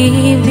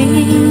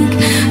pag-ibig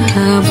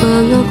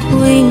habang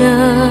ako'y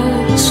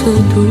nasa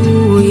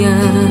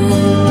duyan.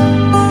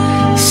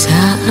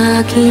 Sa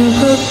aking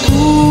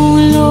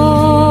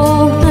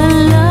pagtulog na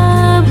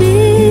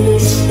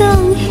labis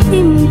ang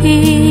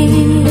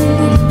himbing,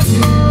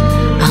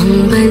 ang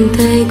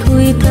bantay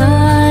ko'y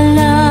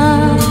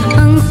dala,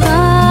 ang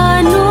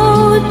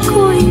tanod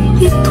ko'y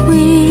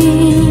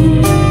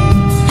bituin.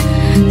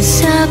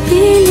 Sa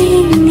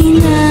piling ni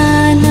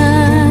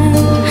nanay,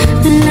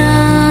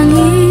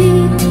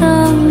 langit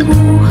ang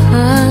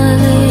buhay.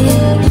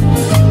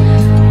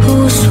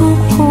 Puso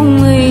kong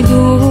may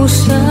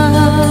dusa,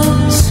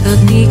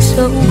 sabik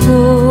sa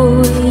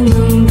ugoy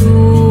ng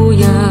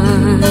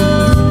duyan.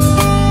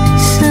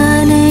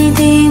 Sana'y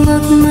di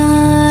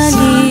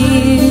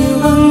magmaliw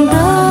ang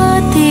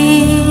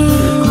dating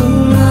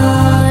kong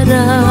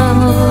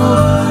araw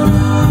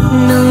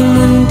nang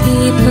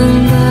munti pang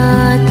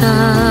bata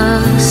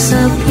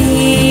sa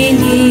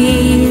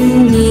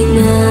piling ni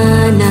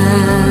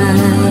nanay.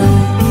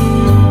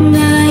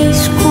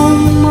 Nais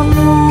kong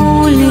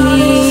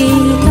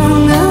maulit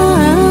ang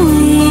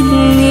awit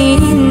ni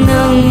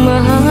inang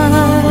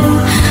mahal,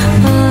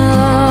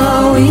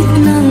 awit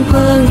ng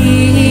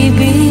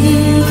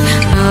pag-ibig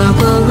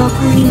habang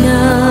ako'y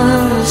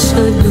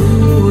nasa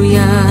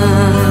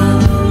duyan.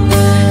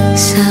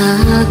 Sa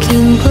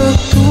aking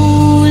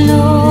pagtulog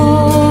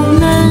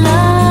na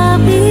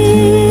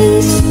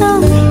labis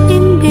ang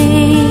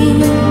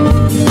himbing,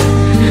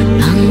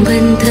 ang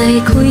bantay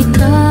ko'y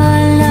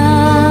tala,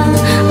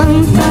 ang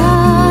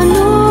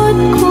tanod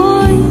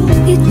ko'y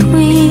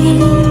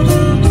bituin.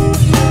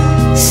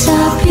 Sa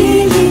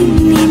piling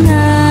ni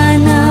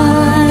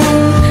nanay,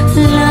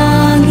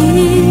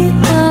 langit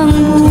ang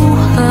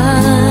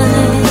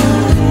buhay.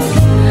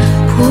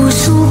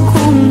 Puso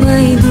kong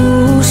may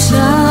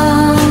dusa,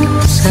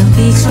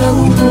 sabik sa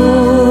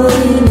ugoy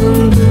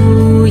ng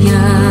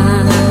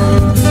duyan.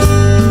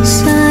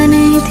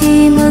 Sana'y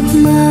di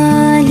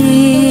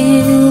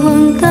magmaliw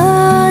ang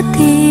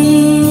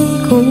dating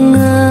kong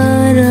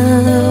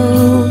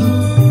araw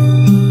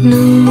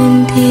nang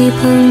munti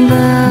pang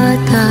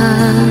bata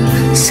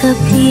sa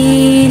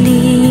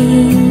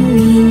piling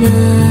ni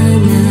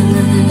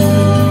nanay.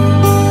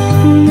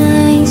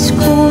 Nais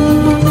kong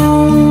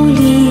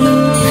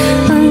maulit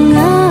ang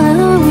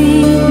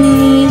awit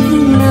ni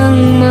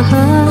inang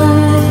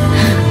mahal,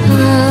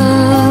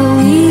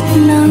 awit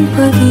ng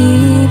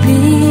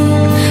pag-ibig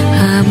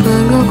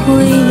habang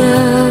ako'y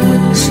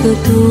nasa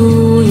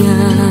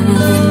duyan.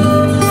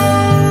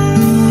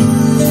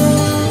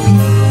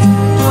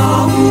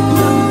 Awit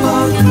ng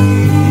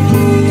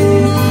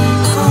pag-ibig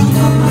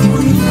habang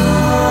ako'y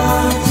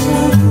nasa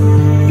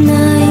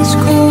Nais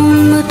kong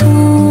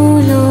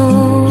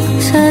matulog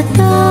sa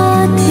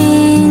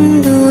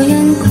dating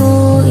duyan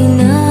ko,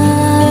 inay,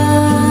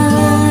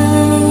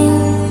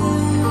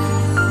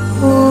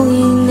 o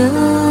inay.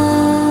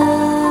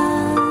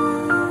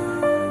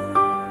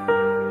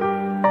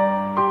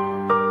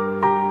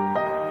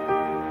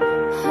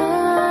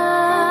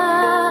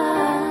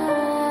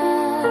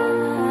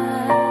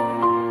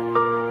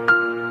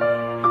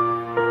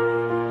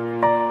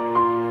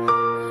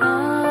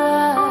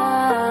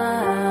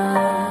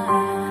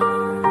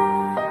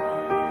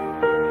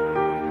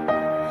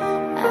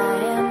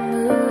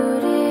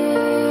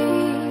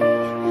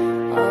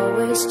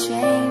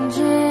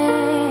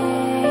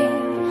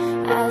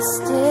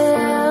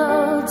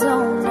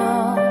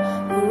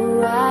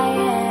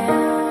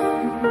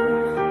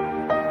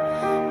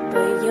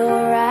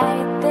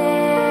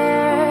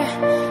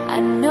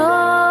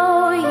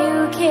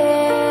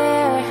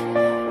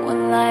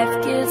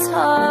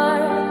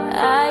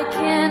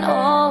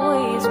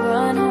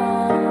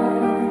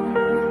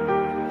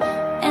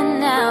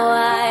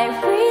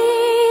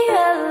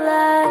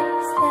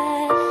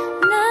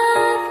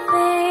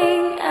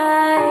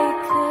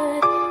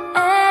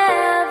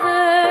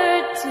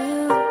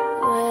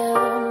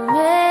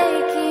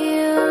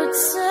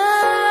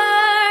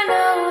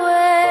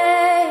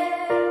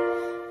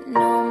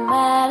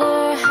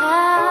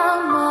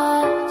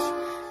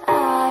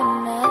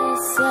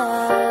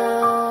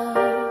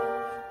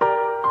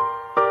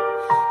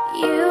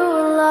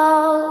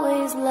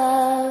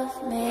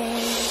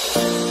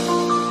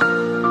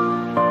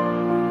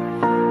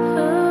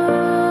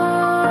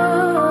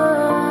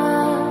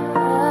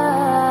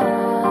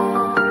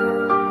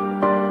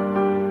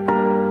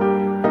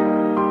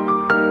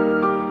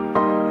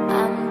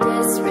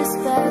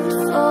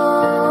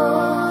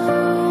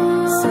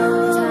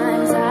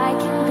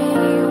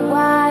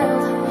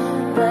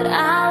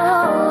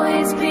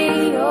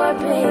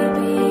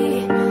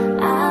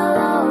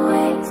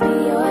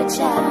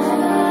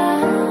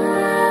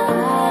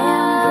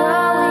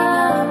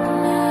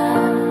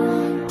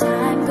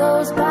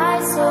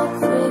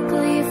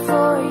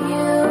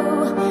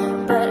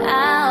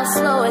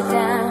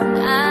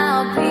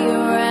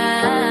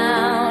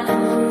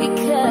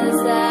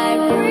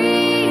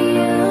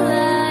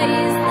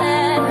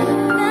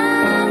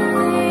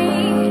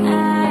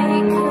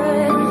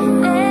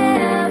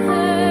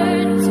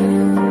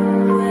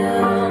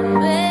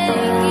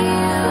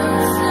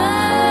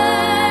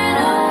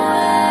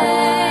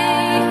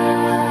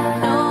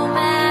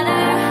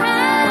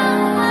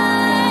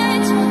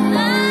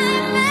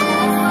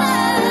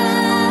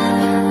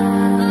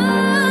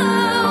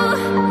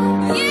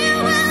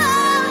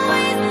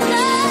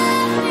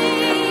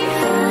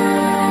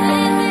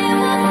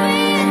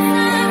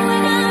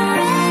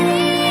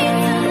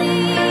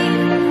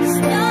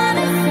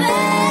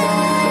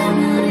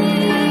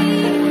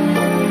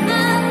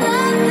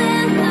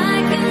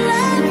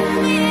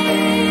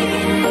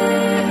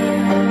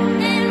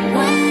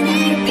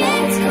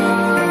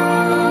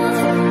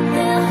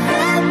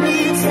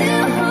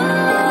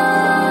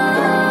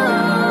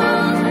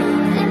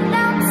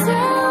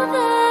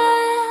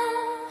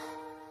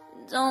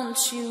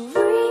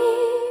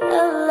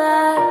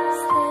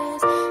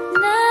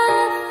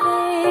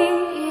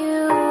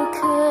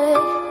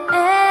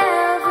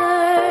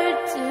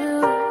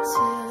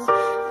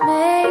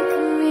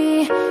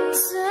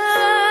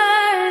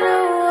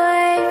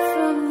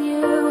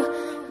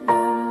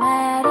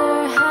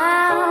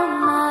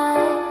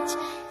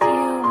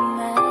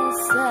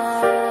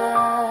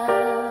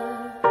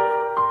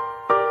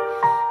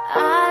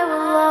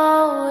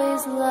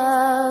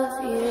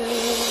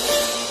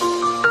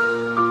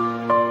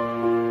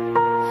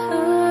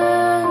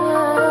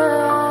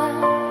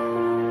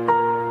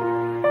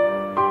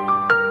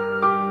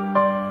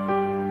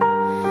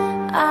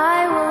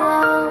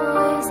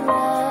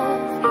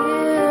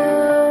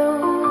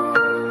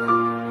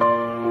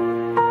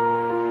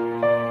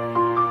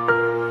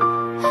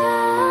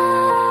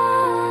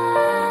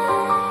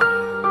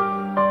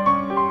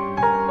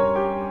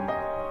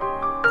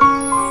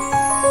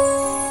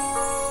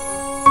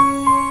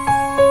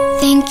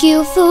 Thank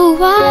you for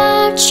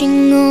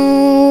watching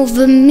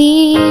over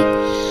me.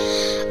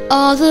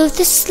 All of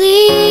the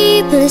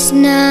sleepless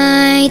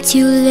nights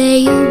you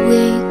lay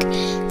awake.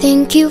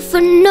 Thank you for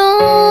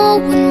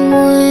knowing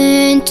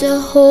when to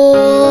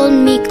hold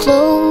me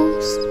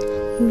close,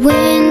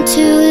 when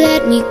to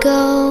let me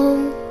go.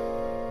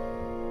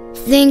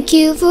 Thank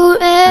you for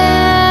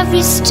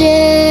every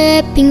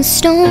stepping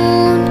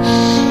stone,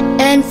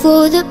 and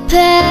for the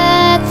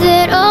path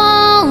that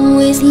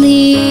always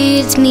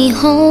leads me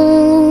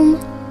home.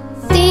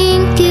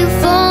 Thank you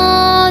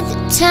for the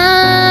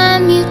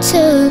time you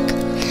took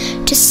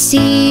to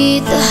see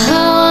the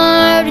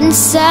heart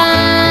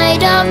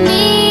inside of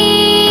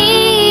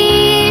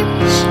me.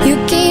 You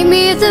gave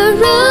me the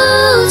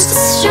rules to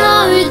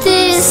start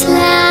this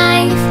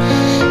life,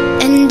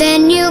 and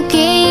then you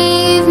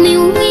gave me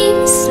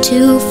wings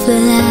to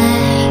fly.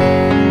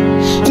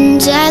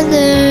 And I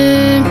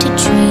learned to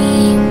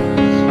dream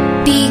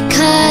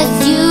because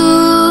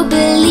you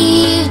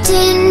believed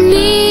in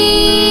me.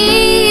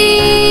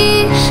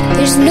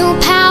 There's no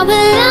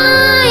power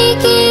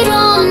like it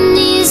on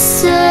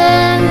this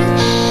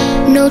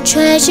earth, no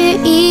treasure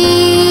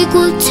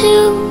equal to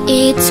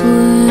its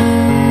worth.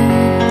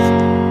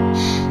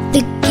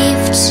 The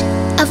gift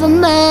of a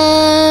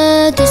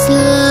mother's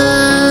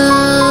love.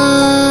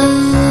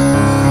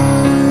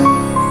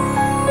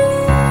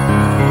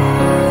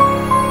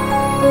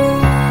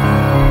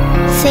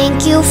 Thank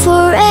you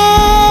for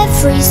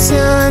every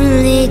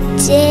sunlit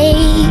day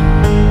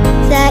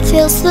that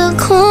fills the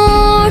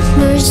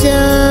corners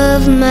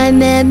of my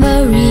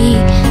memory.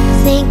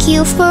 Thank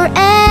you for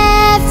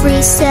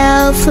every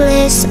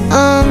selfless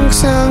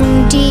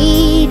unsung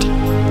deed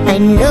I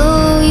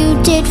know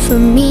you did for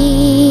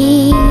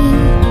me.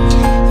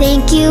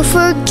 Thank you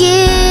for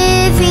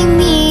giving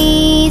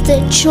me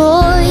the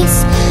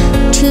choice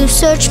to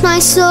search my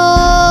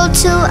soul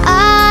till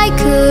I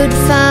could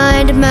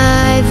find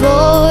my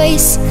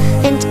voice.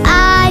 And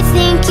I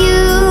thank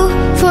you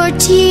for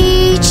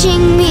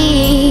teaching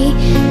me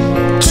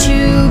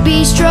to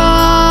be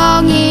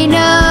strong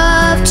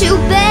enough to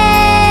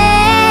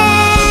bend.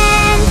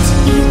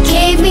 You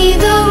gave me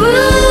the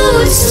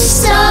roots to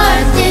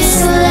start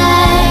this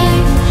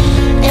life,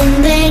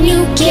 and then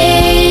you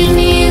gave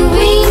me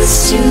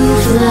wings to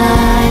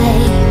fly.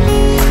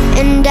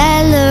 And I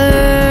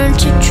learned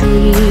to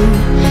dream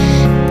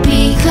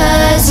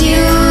because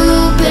you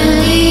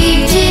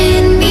believed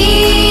in me.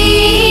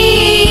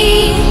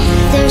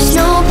 There's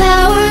no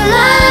power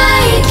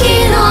like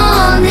it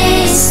on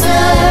this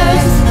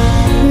earth,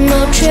 no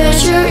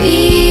treasure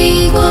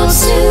equals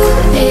to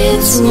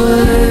its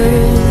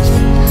worth.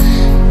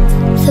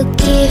 The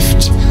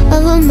gift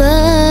of a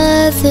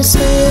mother's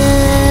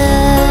love.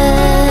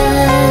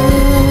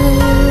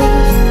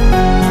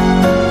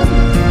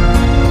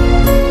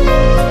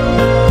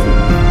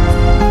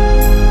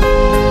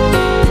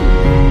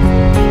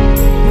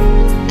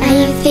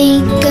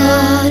 Thank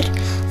God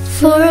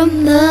for a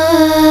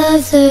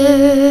mother's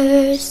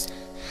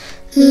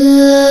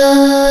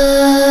love.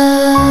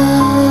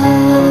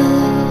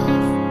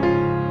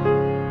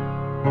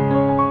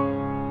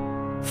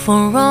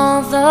 For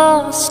all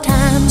those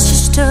times you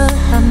stood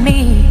by me,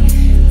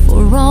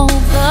 for all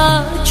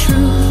the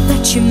truth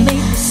that you made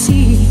me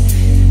see,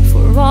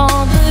 for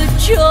all the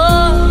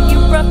joy you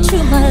brought to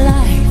my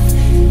life,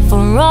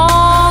 for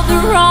all the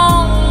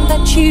wrong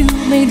that you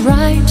made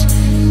right,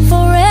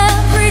 for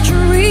every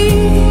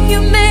dream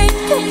you made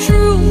come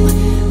true,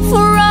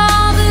 for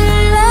all the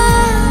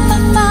love I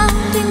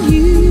found in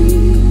you.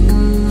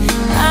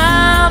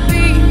 I'll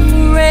be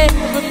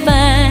forever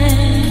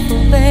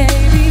thankful,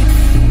 baby.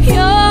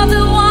 You're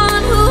the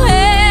one who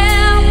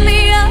held me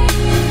up,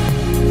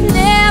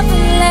 never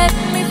let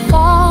me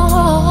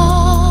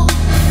fall.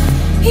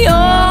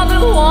 You're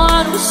the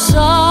one who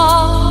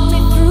saw me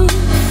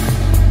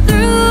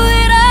through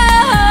it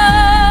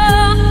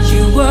all.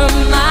 You were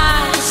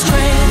my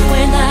strength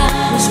when I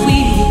was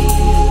weak.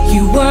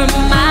 You were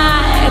my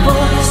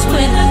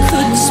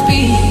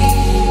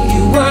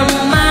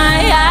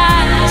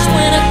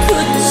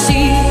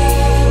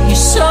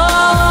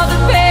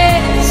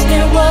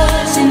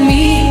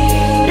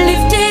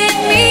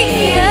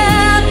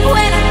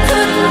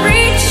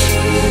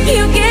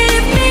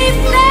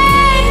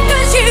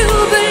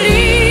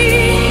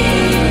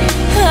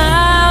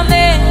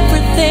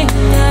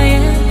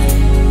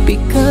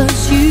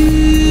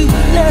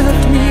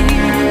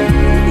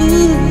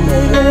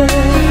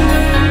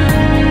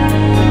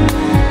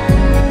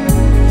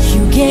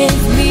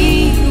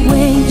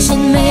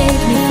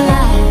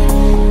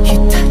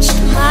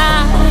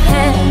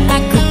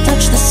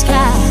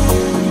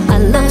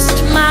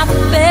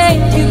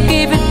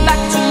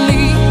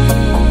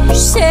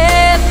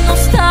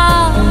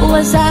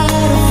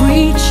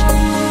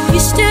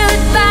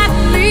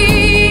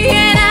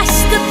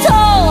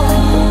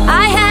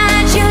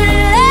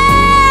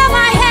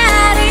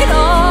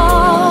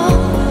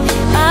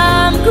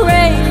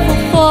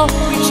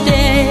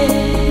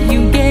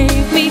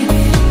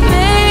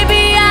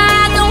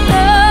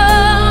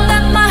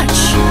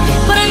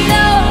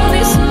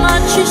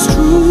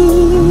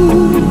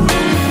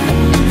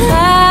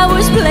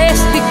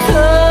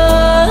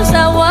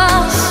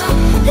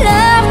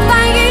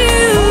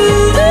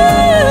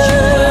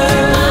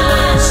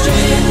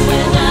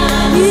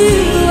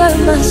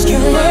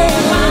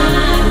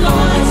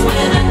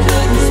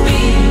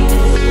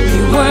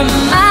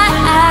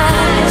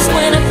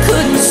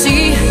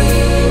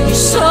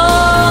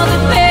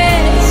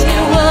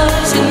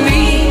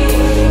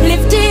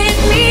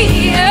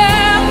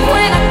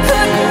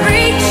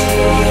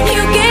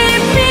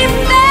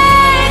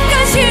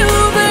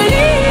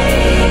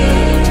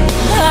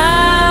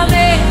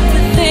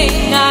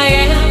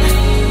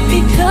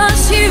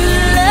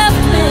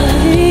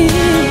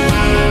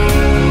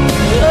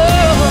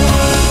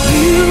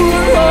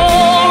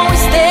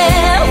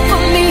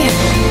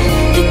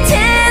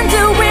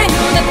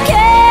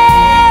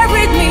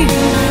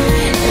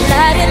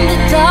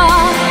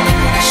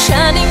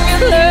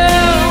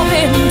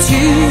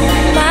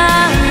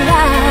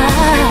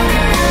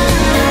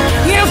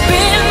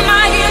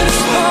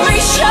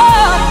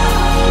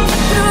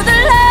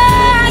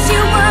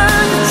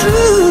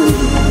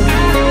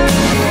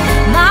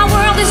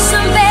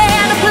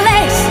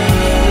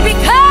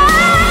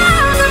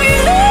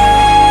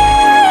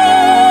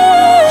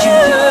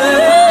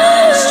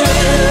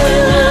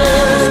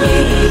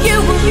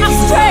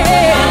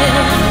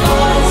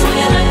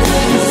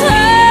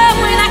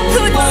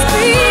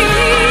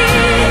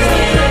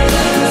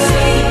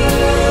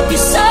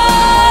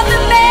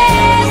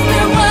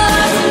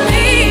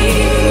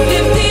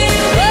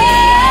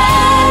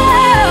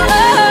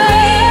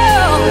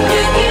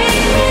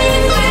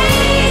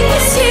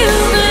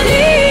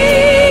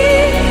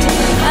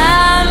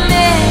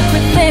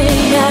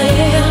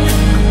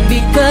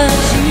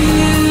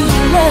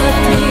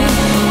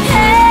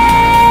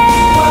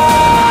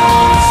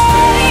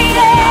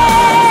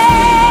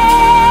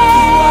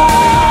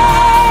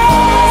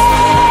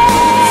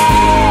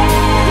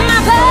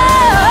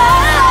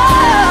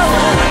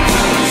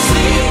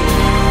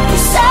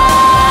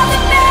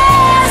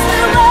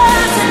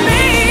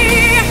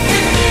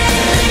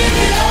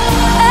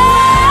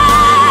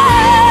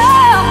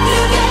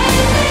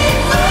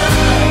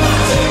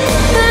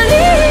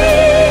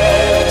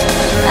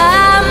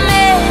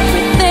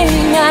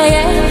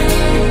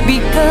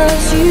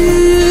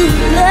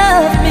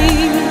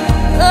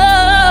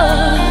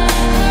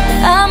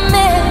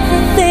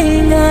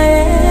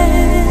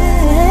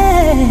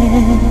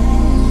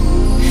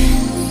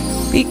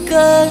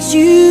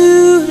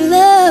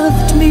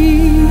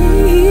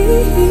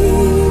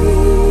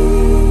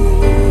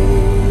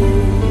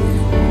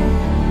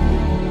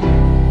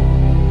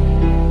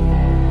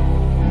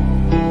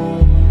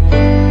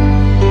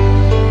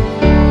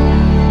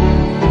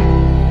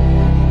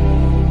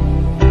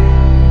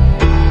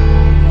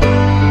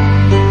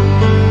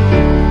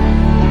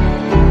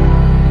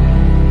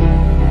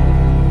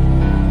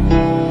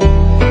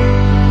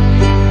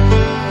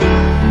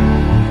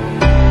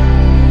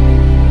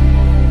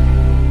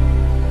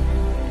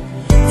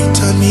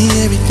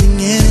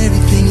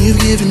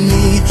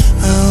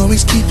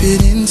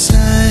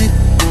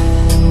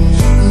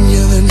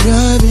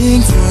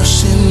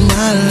close in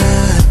my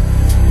life.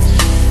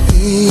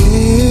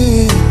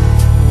 Yeah.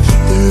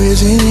 There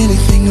isn't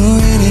anything or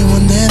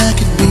anyone that I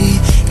could be,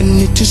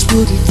 and it just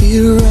wouldn't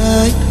feel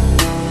right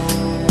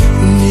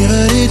if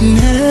I didn't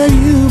have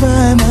you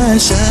by my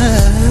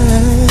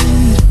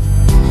side.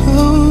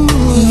 Oh,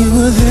 you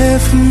were there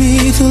for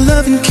me to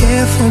love and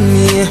care for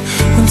me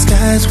when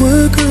skies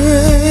were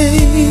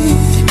gray.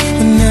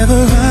 Whenever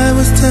I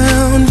was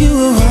down, you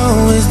were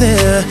always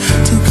there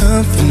to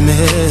comfort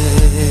me.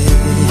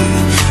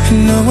 And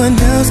no one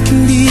else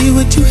can be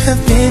what you have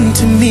been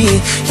to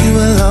me. You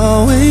will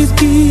always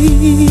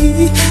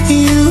be,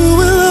 you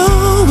will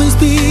always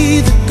be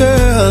the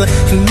girl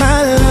in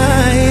my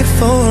life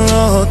for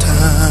all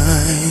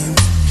time.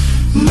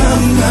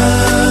 Mama,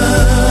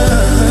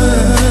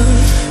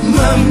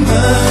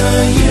 mama,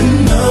 you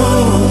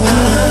know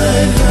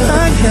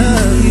I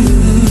love you.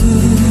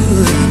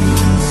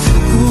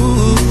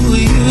 Ooh,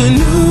 you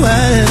know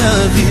I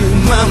love you,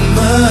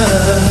 mama.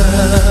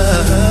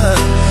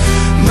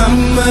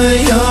 Mama,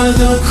 you're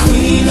the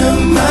queen of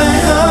my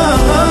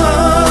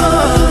heart.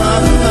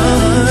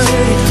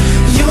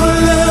 Your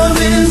love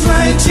is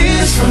like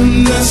tears from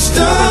the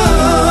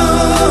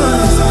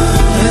stars.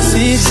 Yes,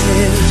 it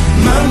is.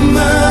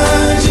 Mama,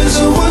 I just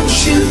want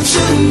you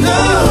to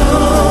know,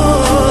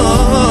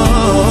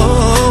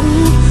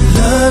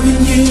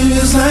 loving you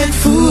is like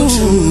food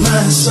to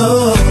my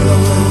soul.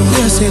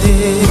 Yes, it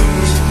is.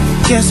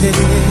 Yes, it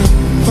is.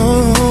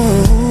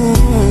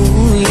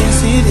 Oh, yes,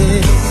 it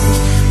is.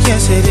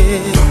 Yes, it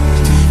is.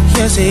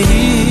 Yes, it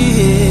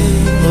is.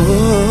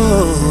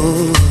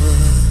 Oh,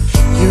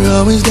 you're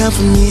always down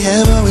for me,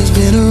 have always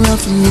been around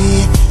for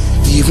me,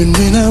 even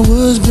when I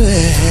was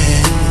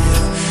bad.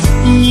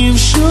 You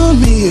showed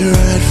me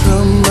right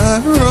from my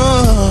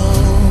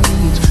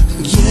wrongs.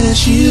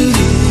 Yes, you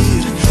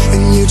did.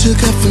 And you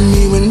took up for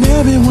me when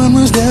everyone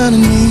was down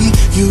on me.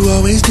 You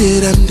always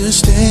did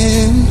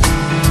understand.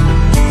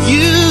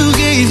 You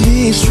gave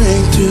me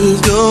strength to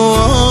go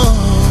on.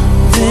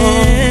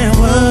 There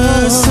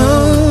were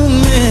so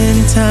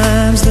many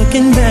times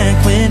looking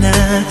back when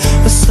I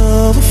was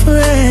so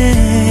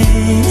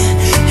afraid,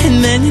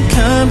 and then you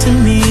come to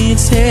me and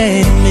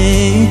say to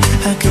me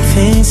I could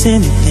face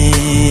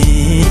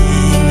anything,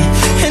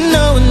 and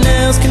no one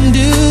else can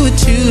do what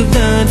you've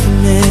done for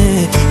me.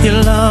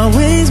 You'll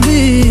always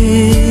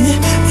be,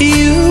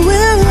 you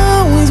will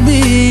always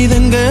be the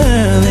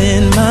girl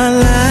in my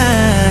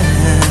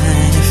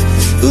life.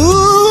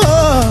 Ooh,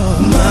 oh,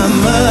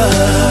 mama,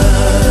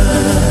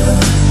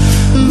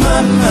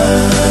 mama,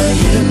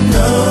 you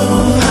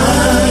know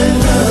I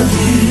love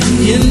you.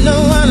 You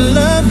know I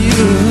love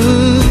you.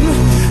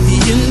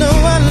 You know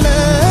I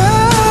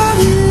love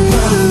you.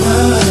 Mama,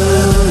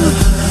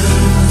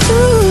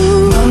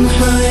 ooh,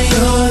 mama,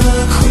 you're the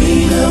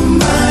queen of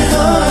my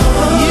heart.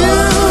 You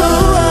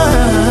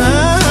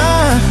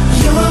are.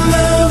 Your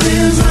love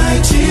is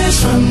like tears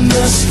from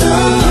the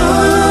stars. Your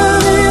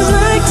love is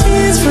like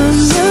tears from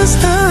the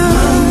stars.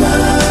 Mama,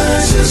 I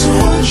just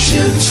want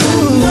you to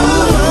know.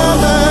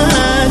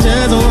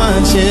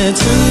 Want you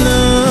to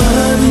know,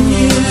 loving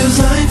you is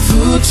like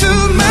food to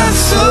my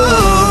soul.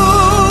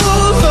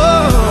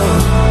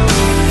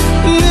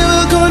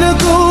 Never gonna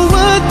go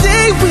a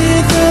day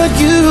without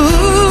you.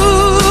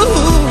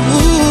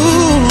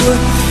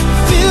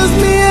 Fills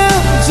me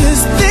up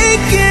just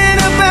thinking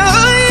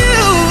about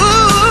you.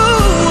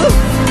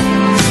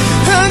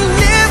 I'll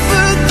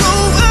never go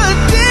a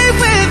day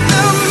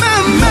without my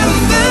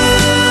mama.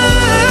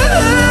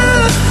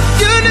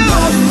 You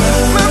know,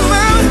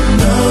 mama,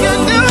 you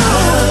know.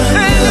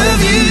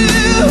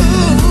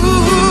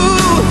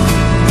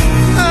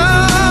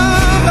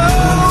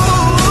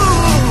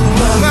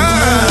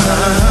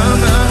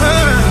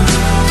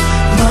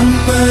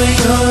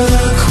 You're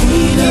the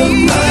queen of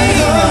my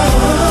heart.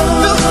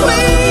 The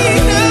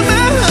queen of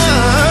my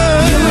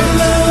heart. Your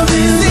love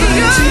is like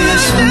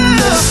tears from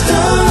the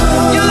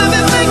stars. Your love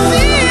is like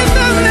tears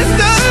from the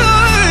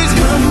stars.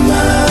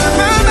 Mama,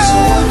 I just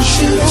want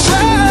you to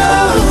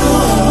know.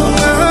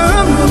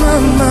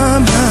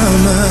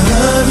 Mama,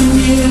 loving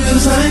you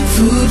is like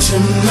food to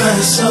my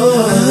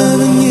soul.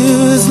 Loving you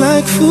is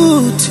like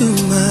food to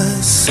my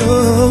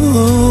soul.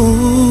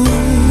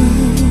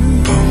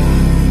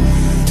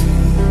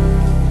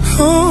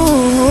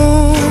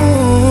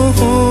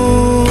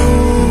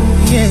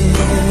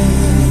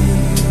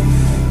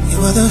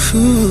 The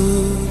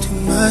food to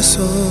my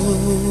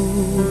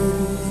soul.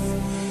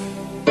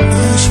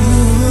 Yes, you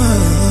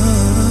are.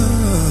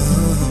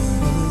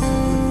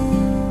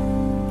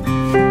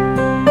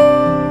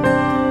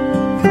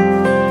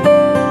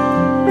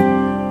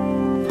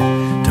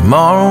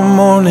 Tomorrow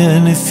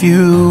morning, if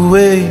you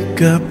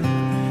wake up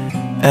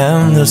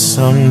and the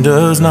sun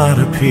does not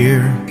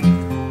appear,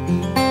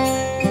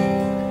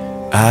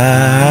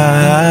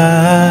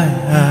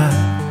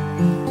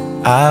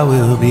 I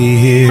will be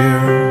here.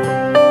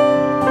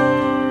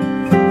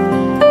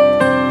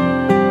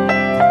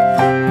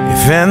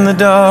 If in the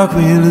dark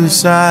we lose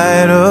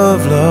sight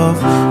of love,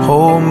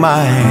 hold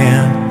my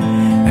hand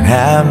and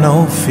have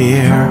no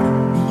fear,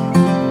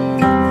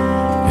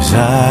 'cause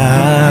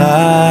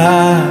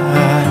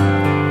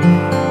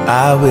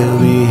I will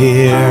be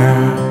here.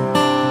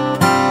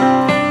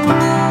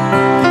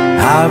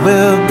 I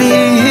will be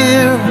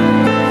here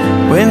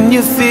when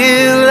you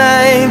feel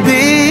like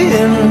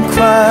being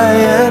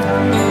quiet,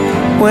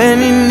 when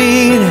you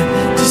need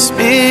to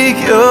speak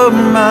your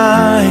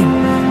mind.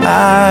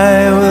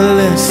 I will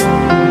listen,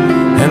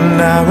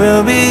 and I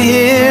will be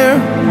here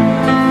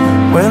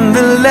when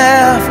the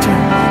laughter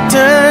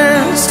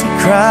turns to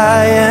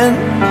crying,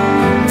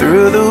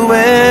 through the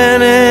win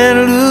and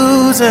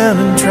lose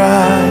and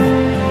try,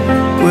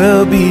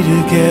 we'll be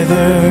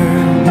together,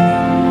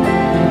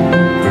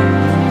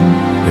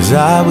 'cause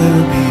I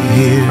will be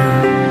here.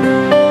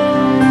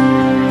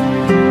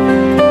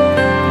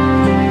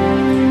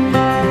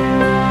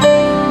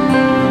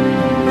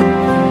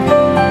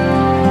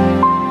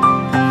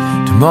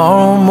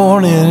 Tomorrow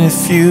morning if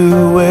you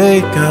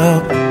wake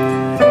up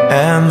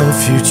and the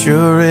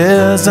future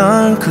is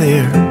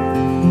unclear,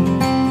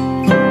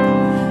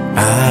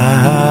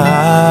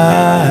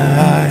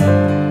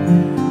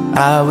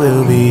 I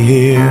will be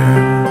here.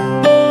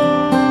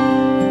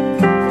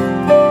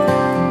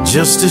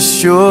 Just as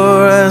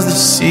sure as the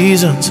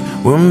seasons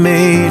were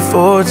made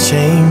for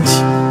change,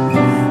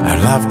 our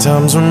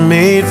lifetimes were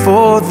made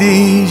for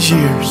these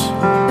years.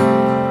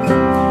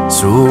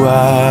 So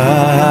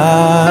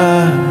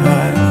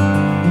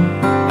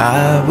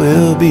I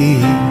will be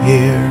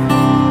here,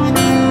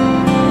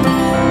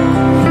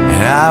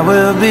 and I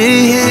will be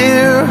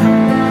here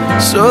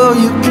so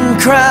you can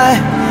cry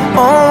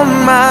on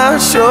my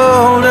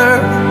shoulder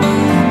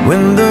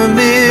when the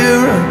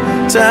mirror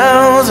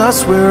tells us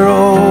we're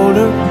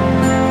older.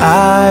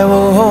 I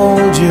will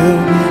hold you,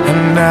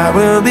 and I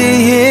will be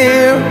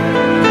here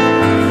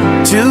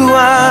to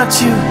watch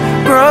you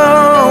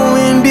grow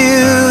in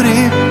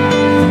beauty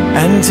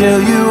and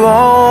tell you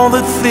all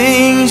the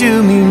things you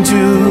mean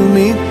to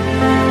me.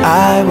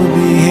 I will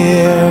be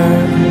here.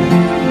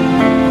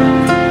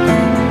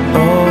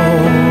 Oh,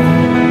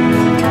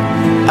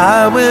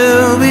 I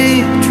will be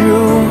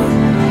true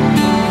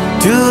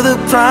to the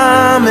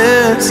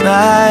promise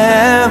I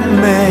have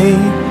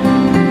made,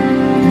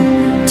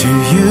 to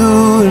you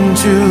and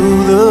to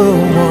the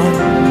one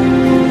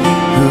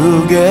who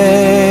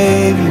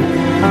gave you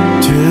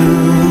to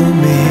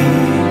me.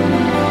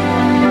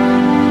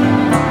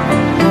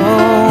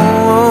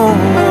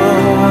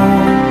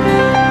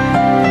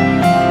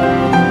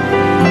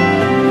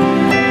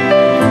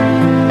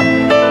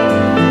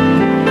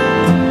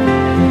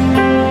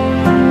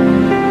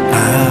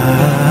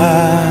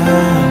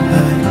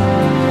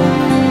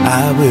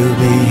 I will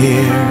be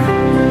here,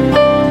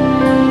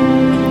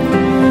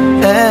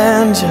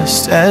 and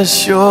just as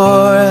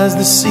sure as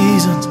the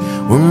seasons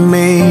were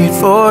made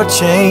for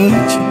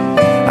change,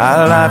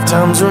 our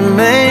lifetimes were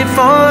made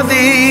for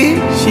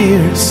these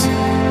years.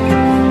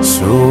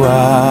 So I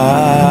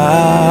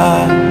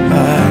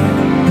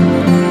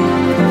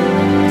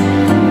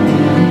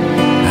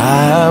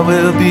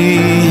will be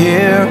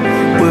here,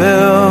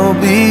 we'll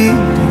be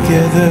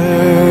together.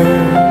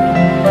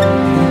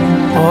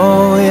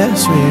 Oh yes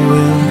we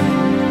will,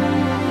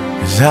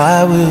 'cause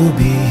I will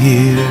be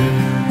here.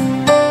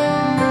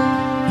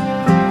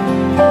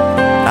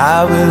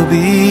 I will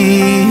be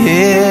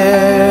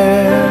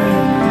here.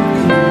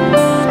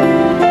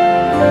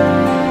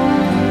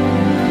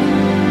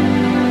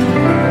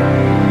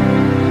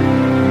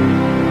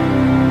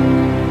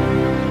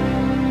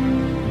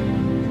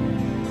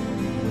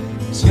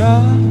 Siya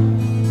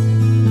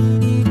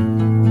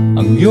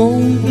ang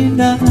iyong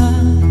ina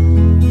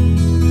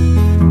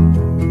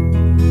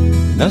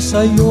na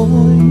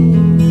sa'yo'y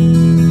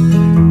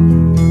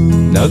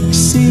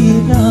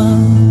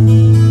nagsilang.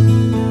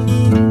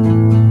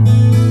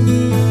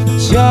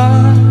 Siya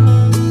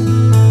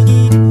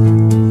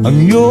ang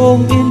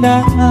iyong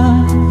ina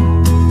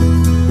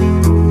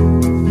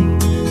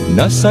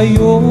na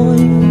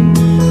sa'yo'y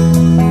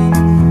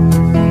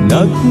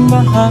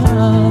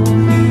nagmahal.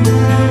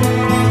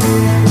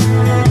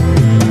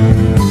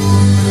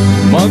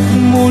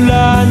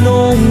 Magmula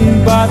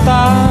nung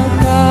bata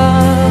ka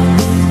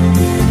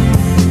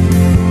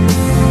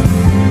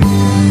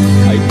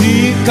ay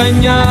di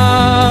kanya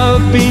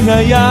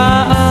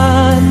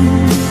pinayaan.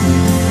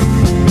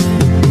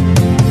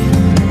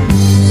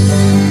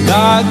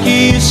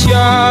 Lagi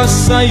siya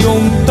sa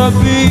iyong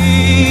tabi,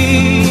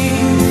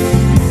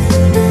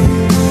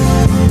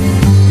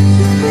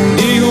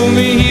 di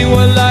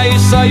humihiwalay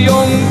sa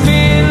iyong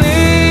piling.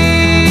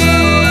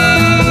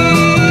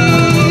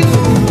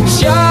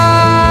 Siya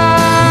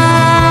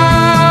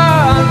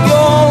ang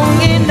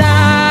iyong ina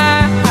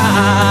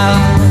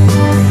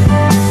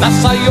na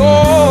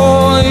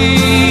sa'yo'y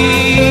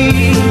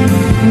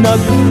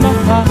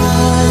nagmahal.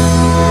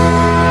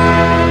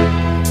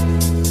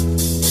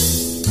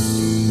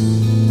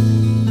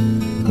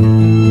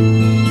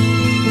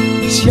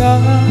 Siya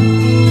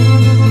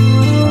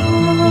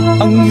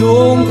ang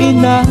iyong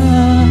ina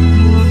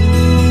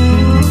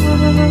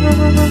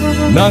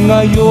na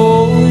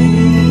ngayon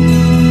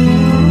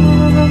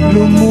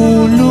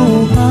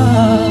lumuluha.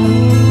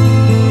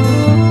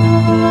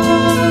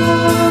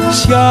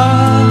 Siya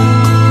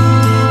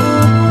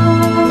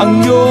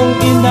ang iyong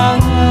ina,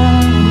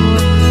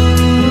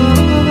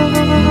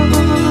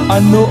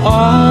 ano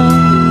ang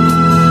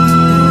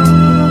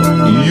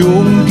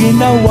iyong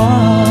ginawa?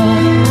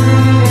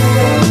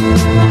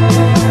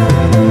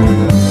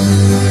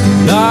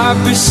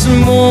 Labis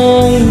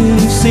mong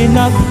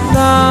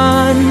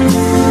sinaktan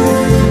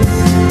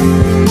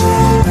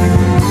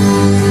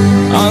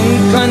ang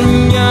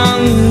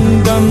kanyang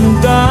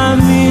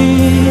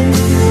damdamin.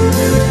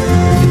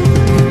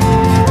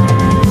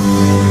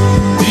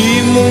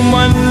 Di mo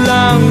man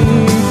lang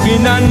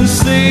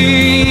pinansin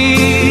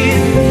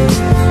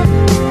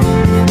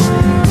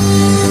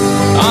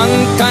ang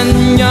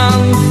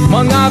kanyang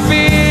mga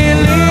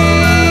piling.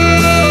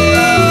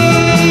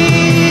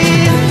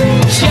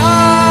 Siya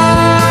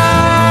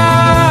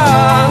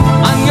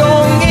ang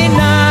iyong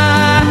ina,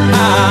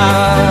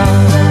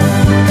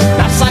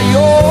 na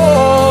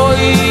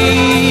sa'yo'y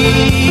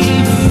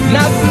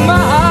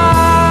nagmahal.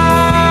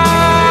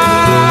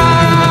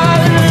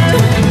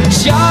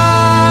 Siya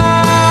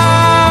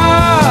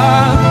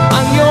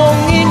ang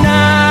iyong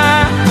ina,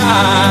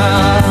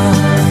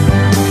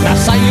 na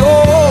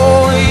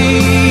sa'yo'y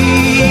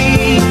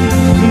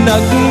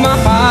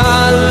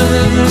nagmahal.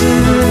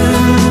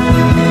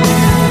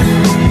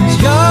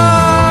 Siya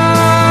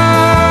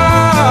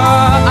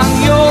ang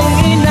iyong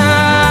ina,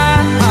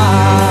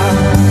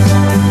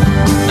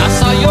 na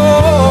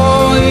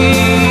sa'yo'y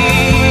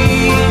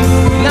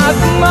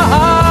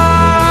nagmahal.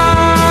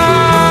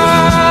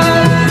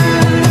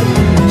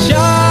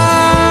 Siya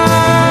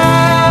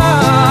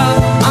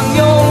ang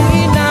iyong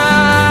ina,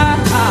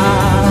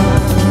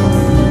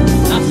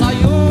 na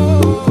sa'yo'y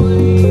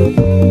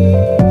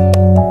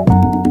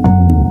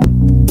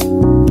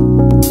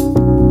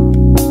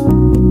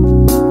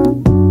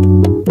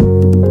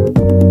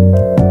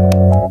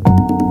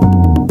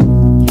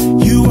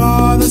You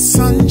are the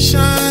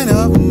sunshine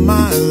of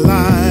my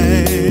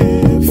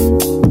life.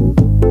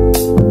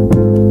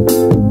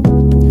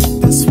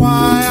 That's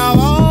why I'll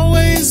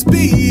always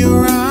be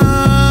around.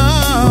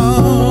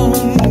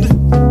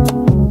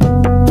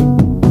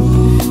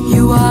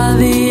 You are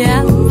the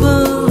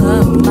apple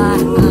of my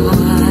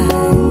eye.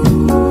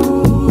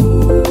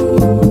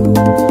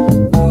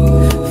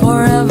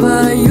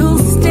 Forever you'll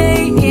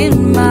stay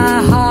in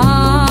my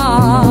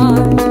heart.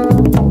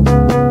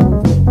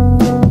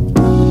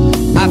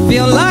 I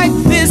feel like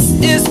this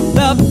is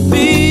the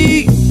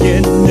beginning.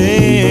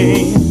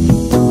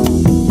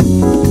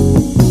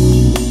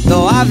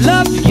 Though I've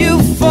loved you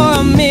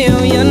for a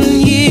million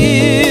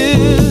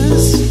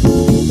years,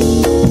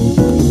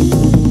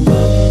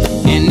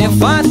 and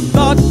if I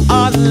thought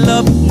our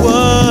love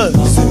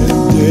was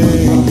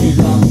ending,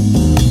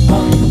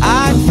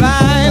 I'd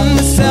find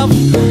myself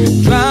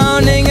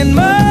drowning in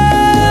my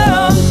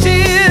own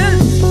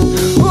tears.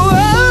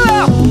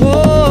 Whoa,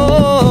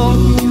 whoa,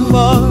 you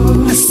are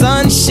the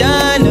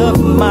sunshine of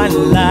my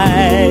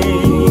life.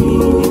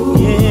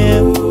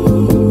 Yeah,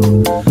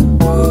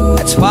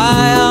 that's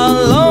why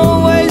I'll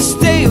always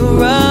stay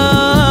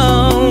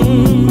around.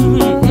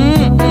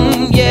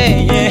 Yeah,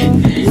 yeah.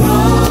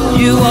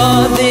 You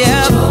are the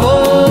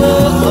apple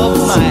of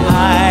my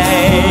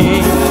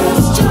eye.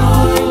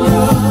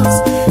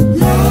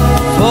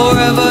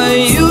 Forever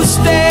you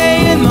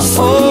stay in my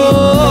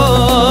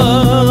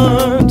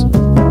heart.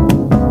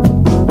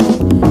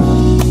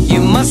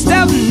 You must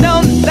have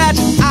known that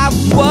I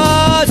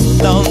was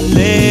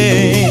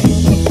lonely,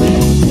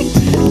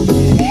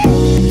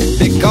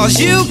 because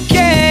you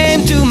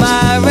came to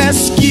my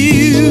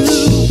rescue.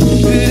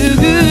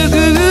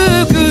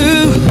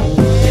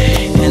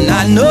 And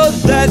I know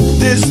that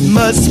this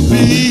must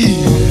be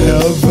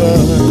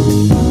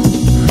heaven.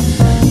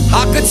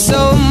 How could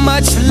so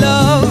much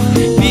love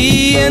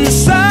be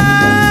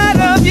inside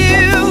of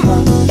you?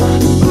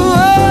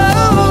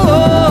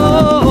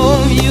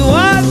 Oh, you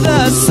are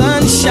the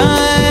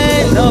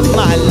sunshine of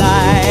my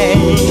life.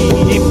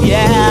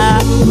 Yeah,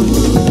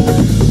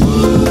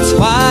 that's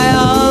why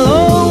I'll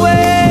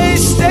always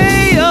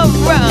stay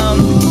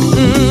around.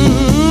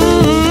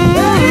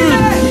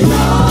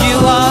 You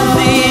are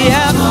the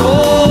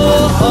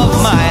apple of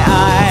my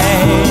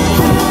eye.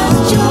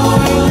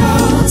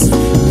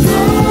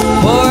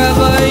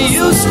 Forever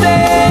you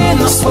stay in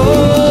the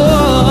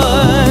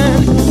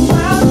heart.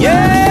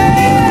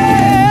 Yeah,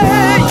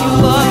 you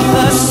are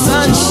the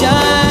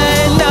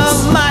sunshine of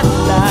my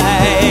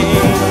life,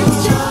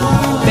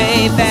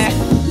 baby.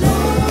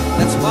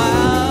 That's why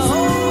I'll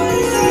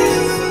always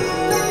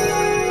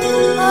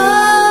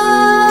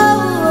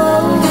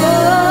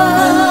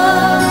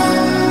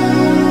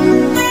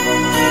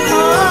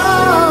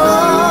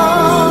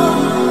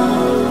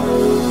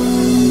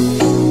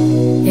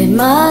It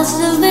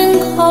must have been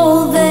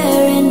cold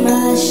there in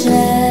my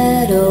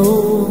shadow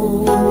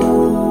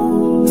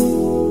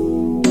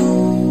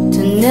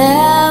to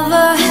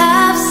never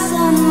have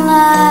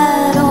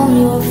sunlight on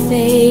your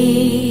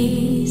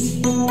face.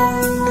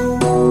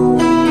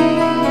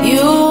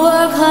 You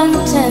were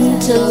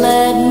content to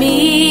let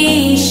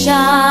me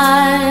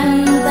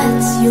shine,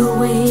 that's your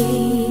way.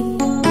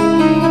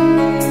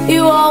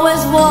 You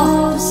always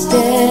walk a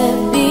step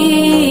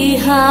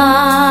behind.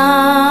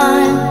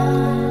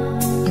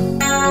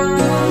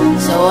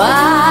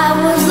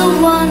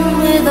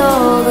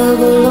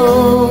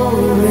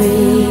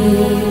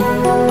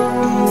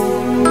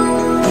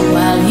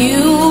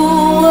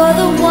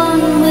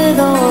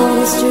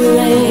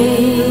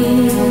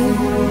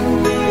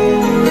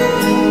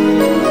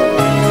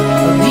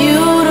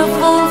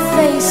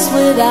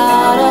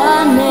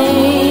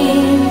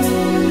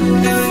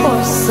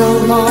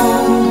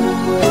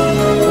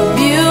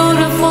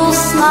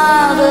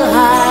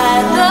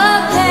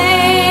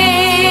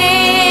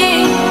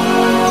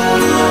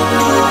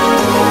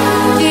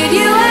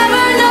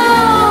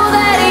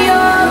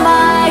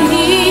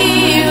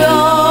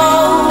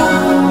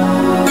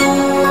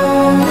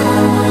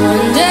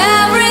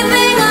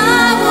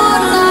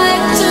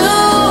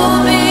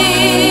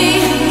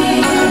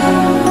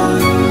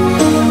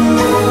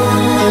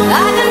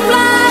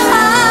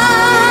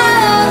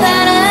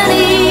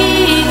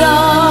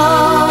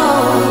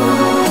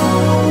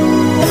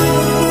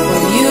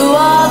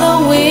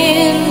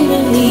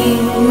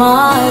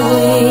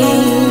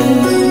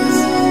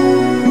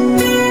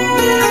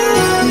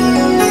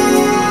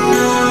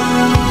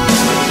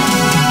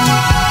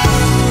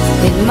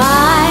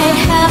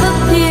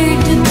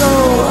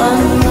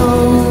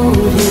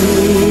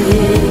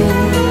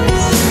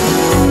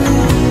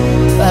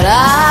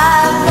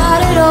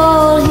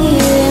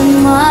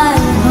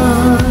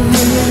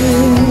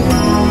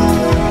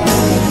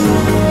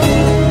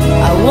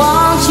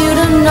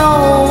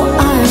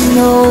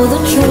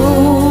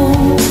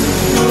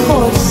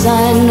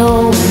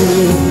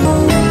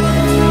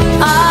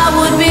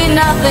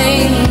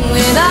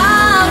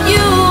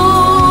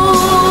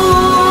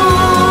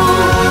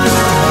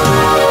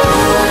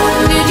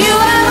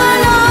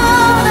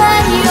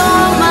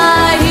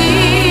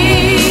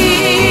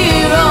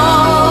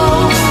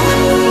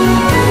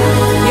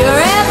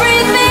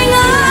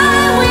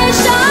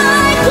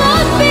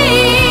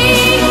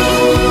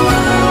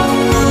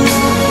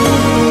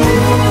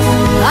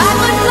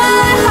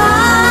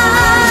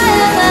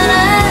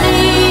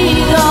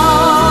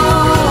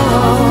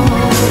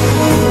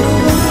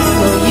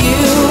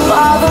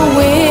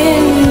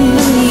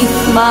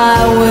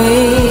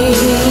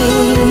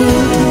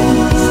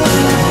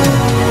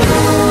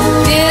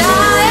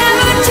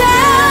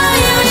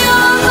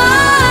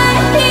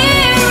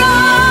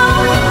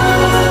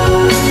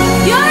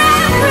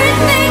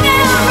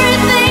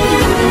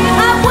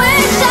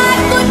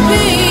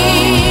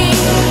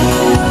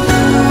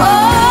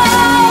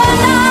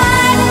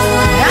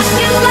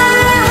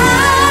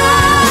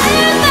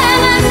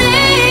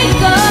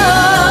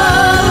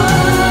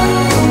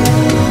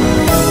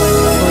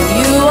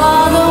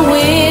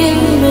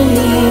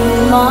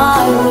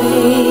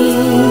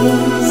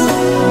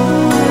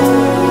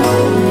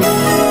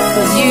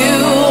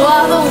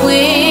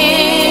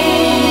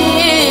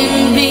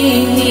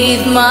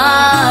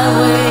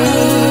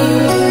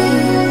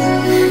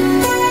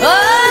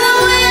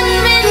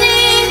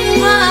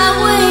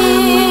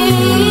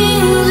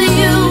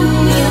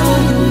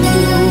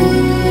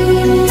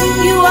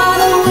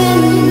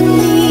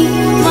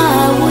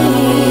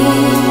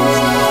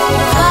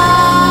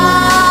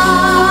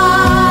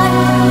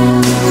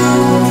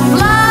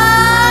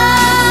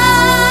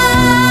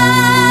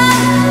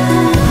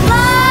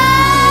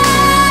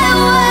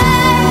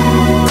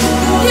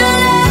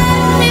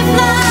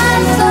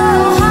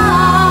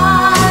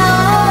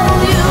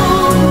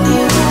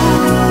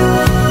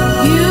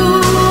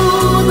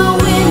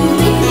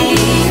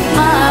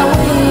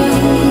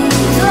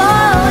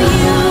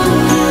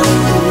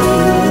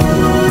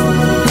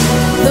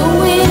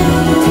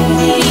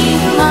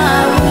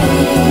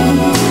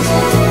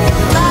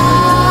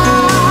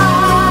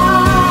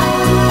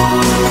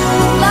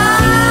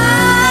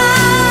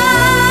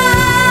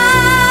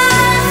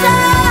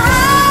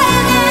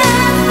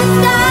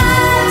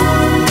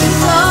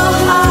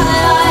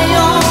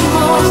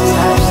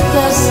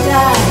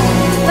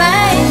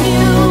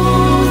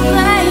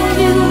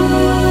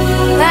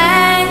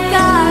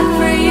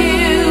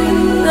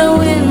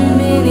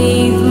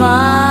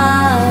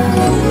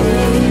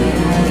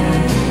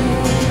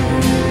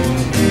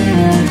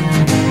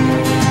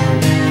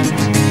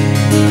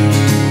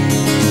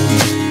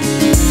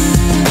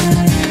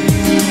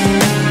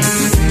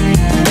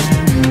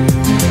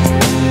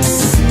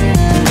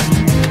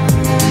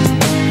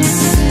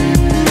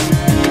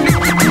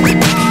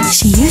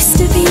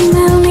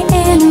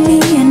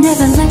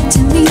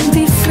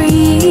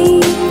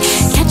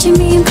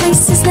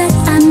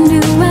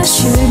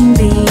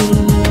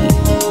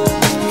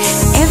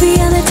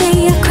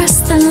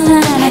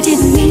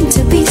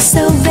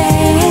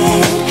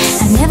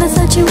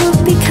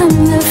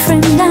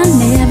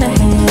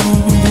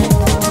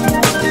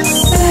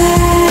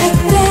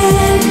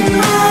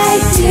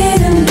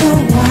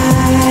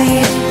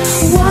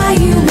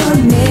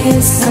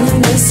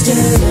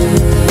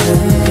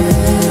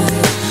 misunderstood.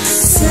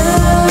 So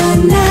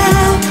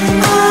now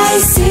I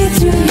see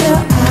through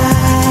your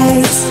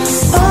eyes.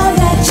 All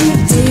that you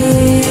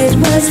did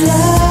was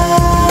love.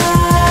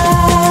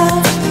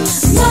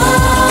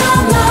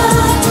 Mama,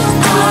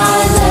 I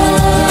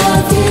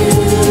love you.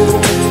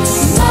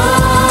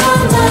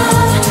 Mama,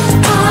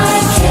 I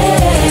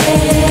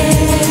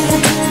care.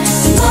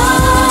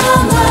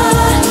 Mama,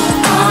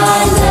 I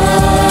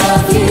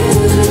love you.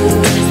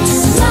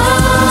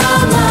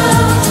 Mama,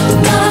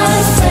 my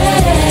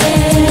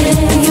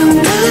friend. You're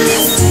my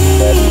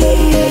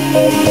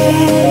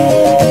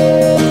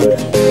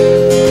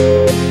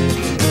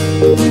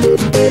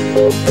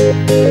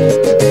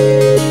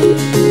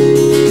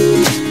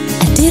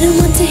I didn't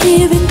want to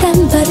hear it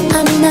then, but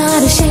I'm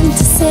not ashamed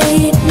to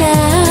say it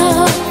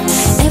now.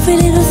 Every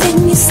little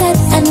thing you said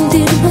and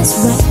did was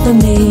right for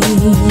me.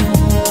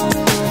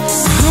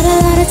 I had a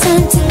lot of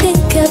time to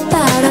think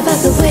about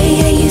the way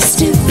I used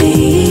to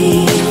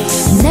be.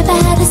 Never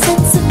had a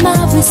sense of my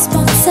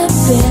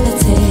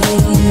responsibility.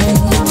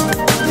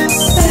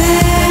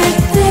 Back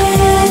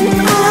then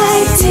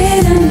I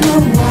didn't know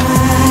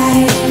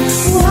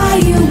why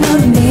you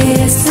were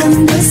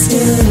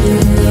misunderstood.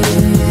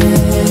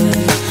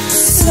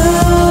 So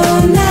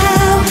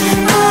now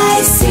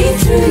I see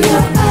through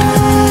your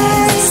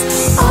eyes.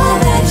 All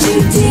that you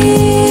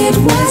did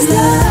was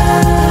love.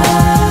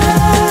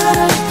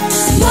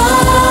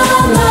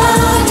 Mama,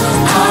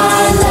 I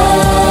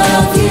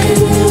love you.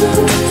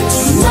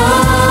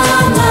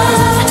 Mama,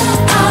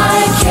 I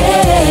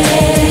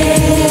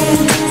care.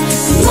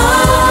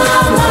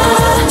 Mama,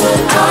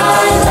 I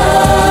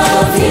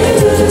love you.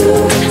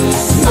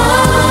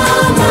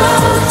 Mama,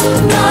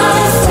 my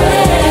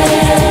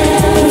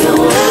friend. You're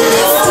my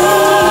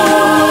friend.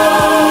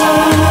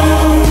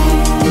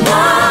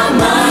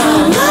 Mama,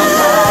 my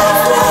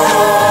friend.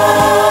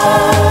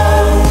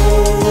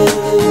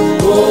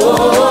 Oh,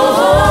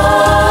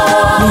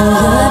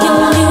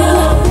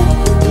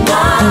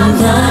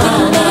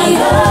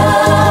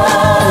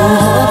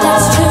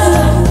 that's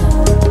true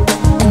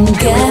and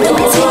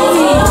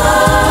guaranteed.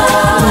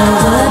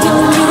 Love you,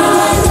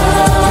 that's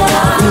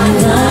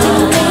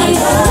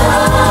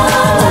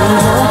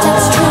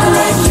true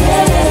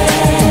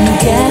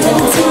and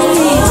guaranteed. Love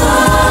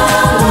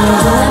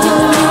you,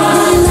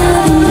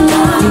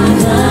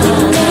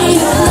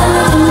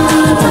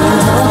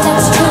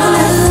 that's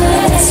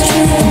true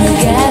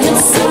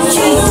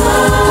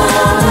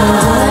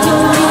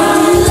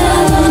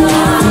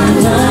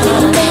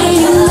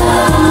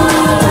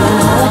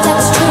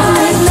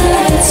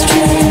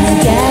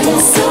and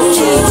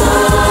guaranteed.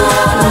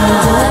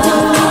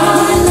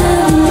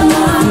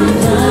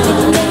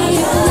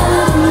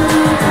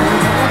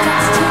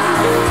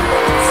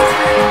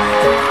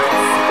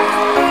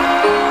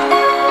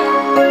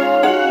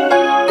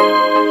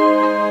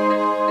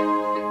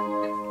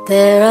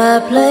 There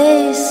are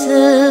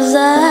places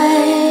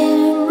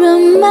I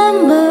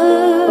remember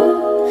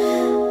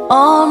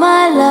all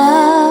my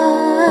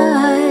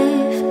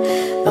life,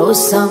 though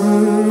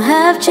some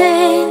have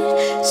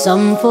changed,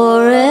 some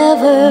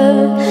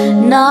forever,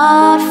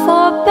 not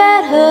for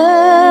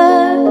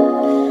better,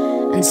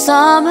 and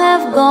some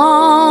have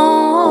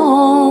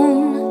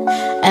gone,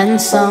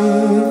 and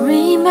some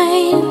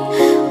remain.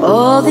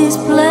 All these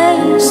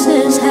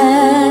places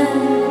had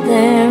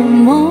their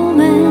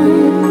moments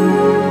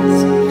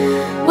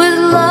with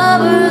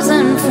lovers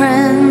and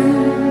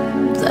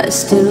friends I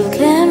still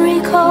can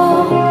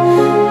recall.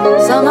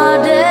 Some are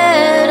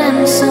dead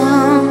and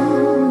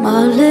some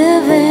are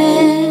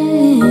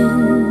living.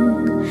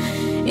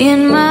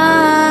 In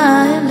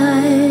my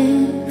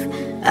life,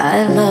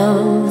 I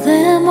love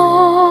them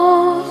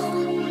all.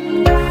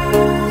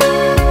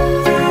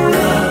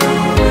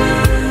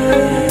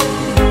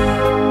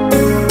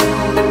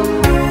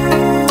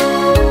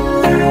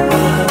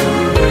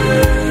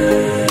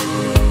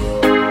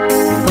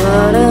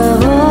 But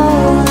of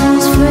all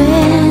these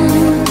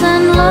friends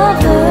and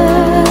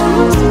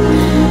lovers,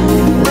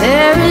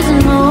 there is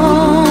no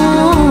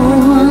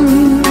one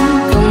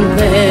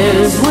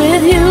compares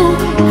with you.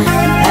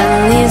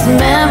 And these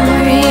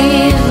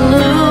memories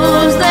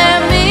lose their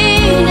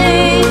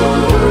meaning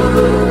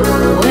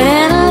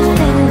when I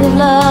think of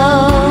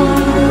love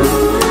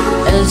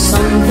as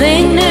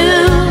something new.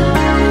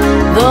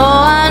 Though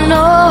I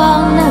know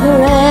I'll never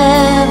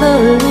ever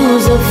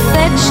lose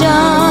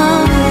affection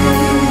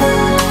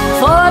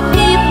for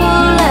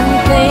people and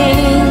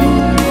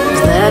things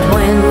that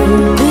went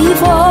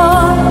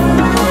before.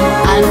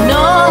 I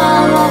know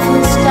I'll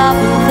often stop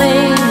and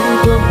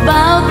think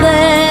about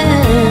them.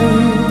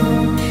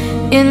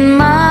 In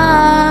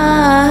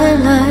my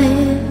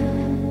life,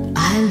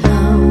 I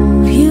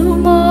love you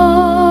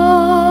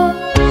more.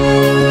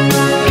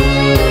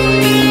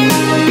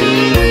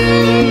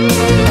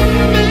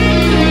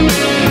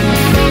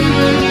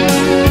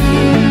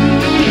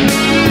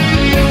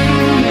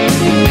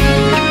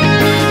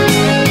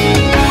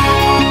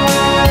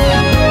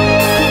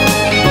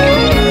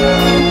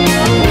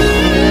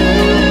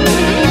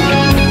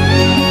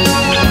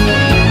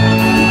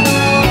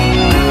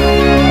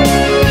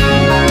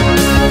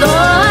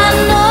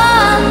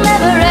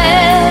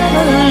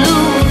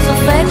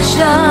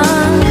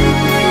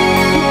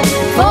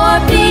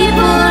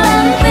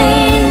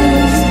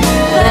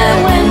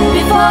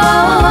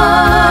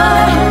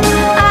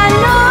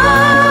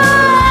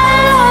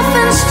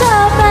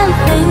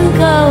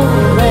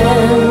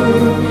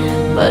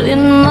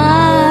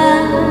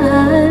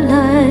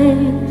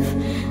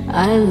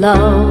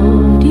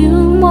 loved you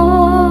more.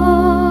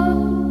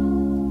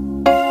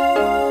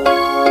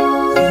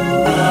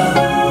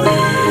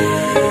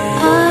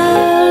 I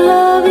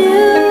love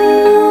you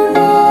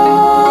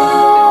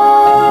more.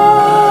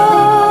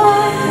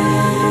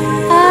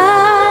 I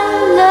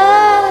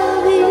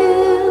love you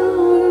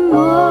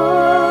more.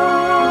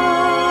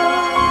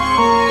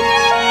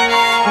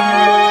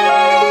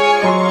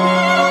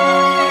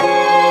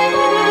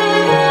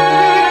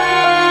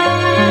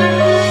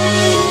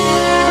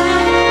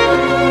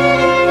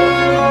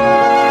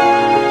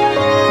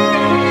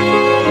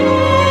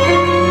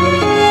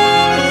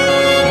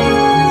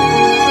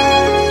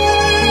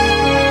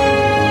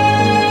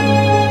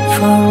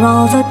 For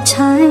all the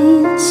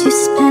times you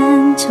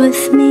spent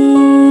with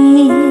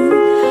me,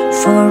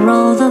 for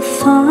all the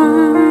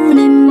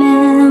funny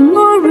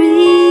memories,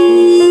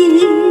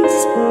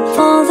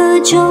 for the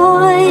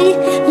joy,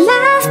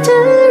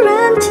 laughter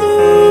and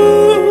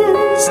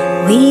tears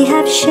we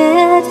have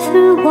shared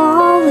through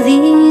all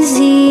these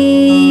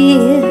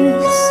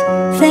years.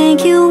 Thank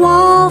you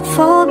all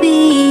for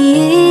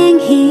being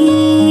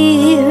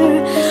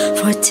here,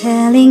 for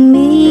telling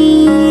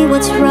me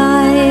what's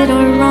right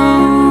or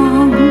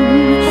wrong,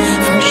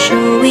 for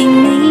showing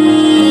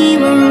me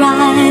where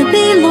I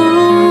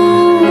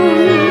belong.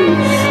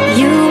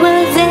 You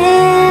were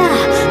there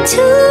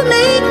to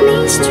make me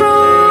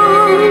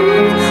strong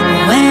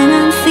when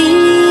I'm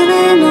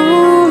feeling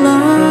all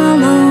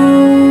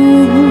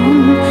alone.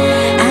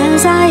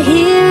 As I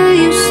hear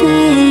you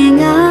sing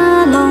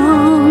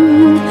along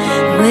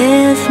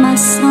with my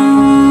song,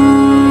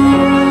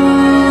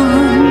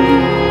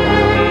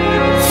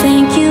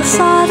 thank you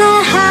for the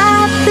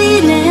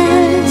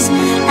happiness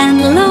and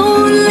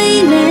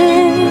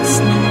loneliness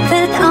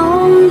that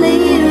only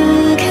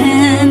you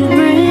can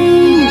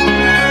bring.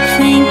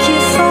 Thank you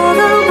for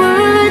the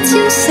words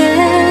you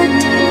said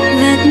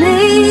that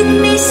made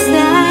me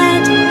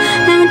sad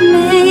and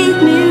made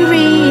me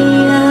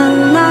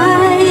realize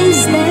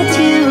that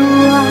you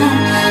are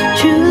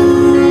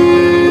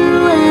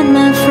true and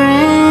my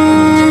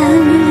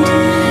friend,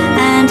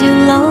 and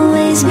you'll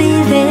always be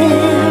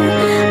there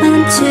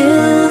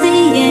until the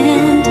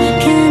end.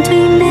 Can't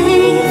we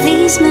make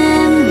these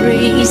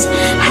memories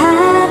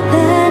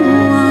happen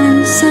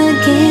once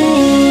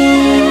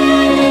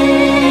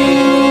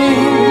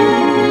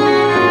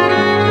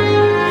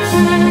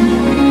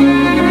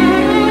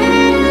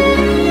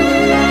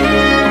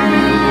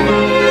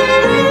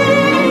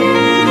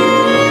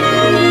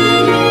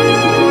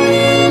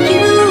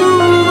You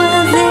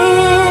were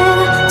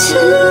there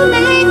to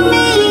make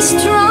me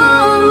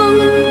strong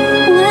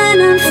when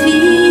I'm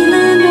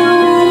feeling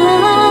all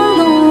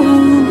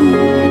alone.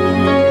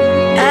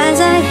 As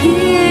I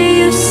hear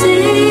you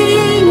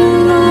sing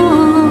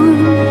along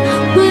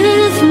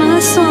with my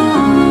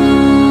song,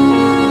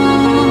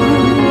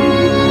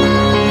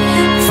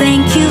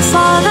 thank you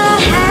for the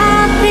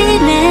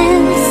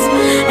happiness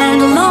and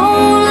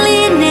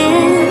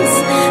loneliness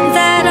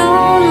that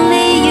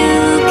only you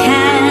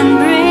can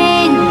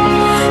bring.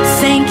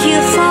 Thank you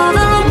for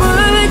the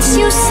words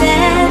you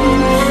said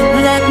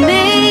that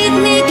made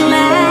me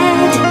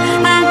glad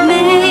and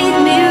made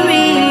me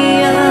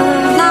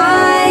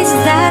realize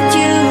that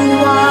you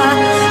are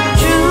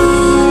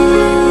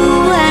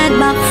true and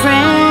my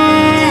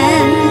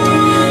friend,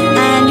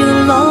 and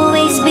you'll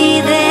always be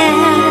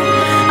there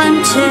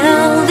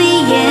until the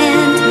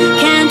end.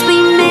 Can't we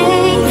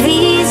make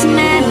these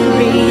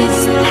memories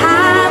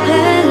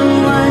happen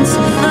once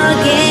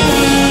again?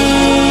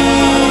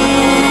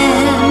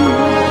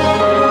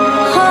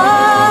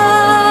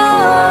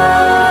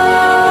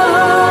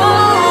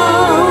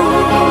 Oh,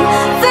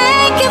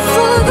 thank you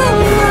for the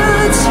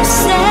words you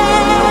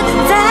said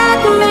that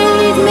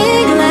made me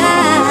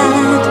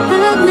glad,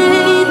 that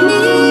made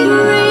me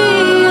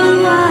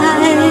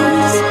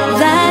realize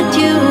that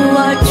you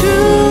are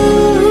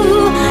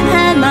true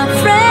and my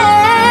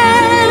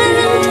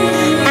friend,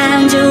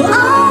 and you'll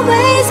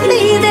always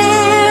be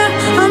there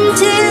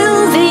until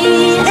the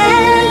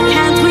end.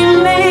 Can't we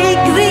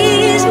make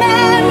these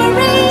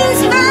memories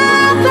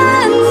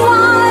happen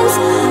once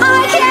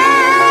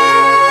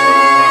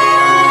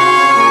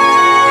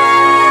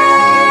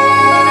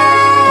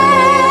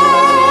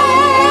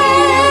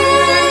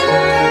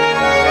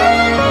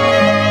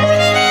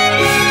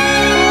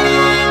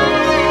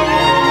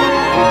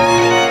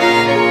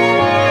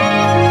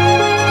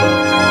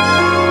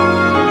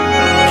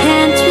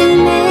Can't we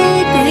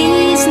make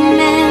these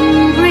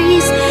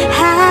memories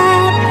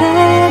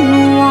happen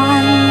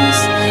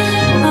once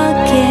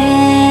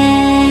again?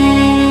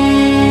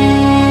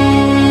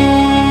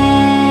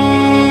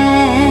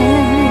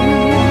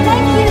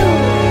 Thank you.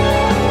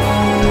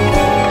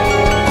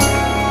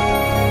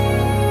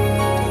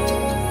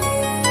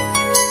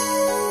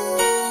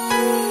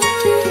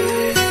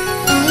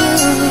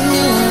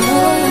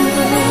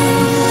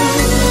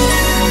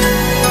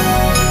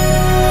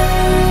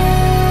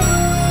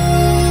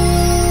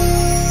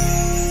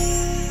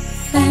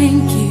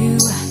 Thank you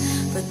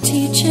for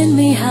teaching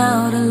me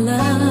how to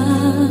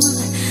love,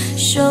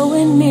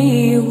 showing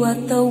me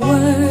what the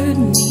word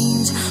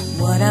means,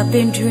 what what I've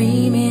been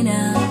dreaming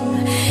of.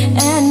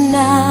 And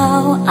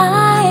now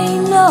I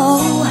know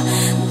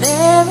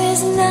there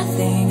is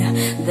nothing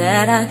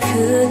that I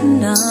could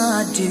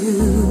not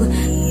do.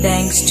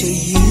 Thanks to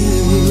you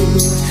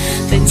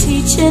for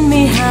teaching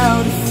me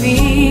how to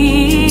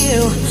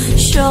feel,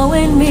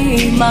 showing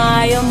me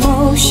my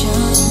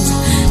emotions,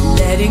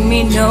 letting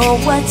me know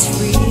what's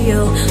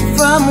real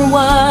from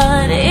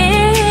what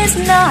is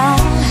not.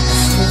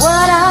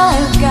 What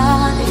I've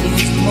got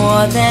is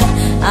more than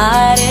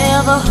I'd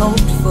ever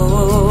hoped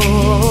for,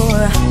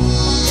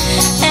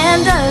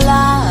 and a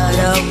lot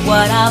of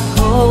what I've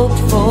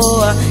hoped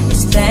for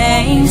is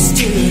thanks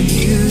to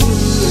you.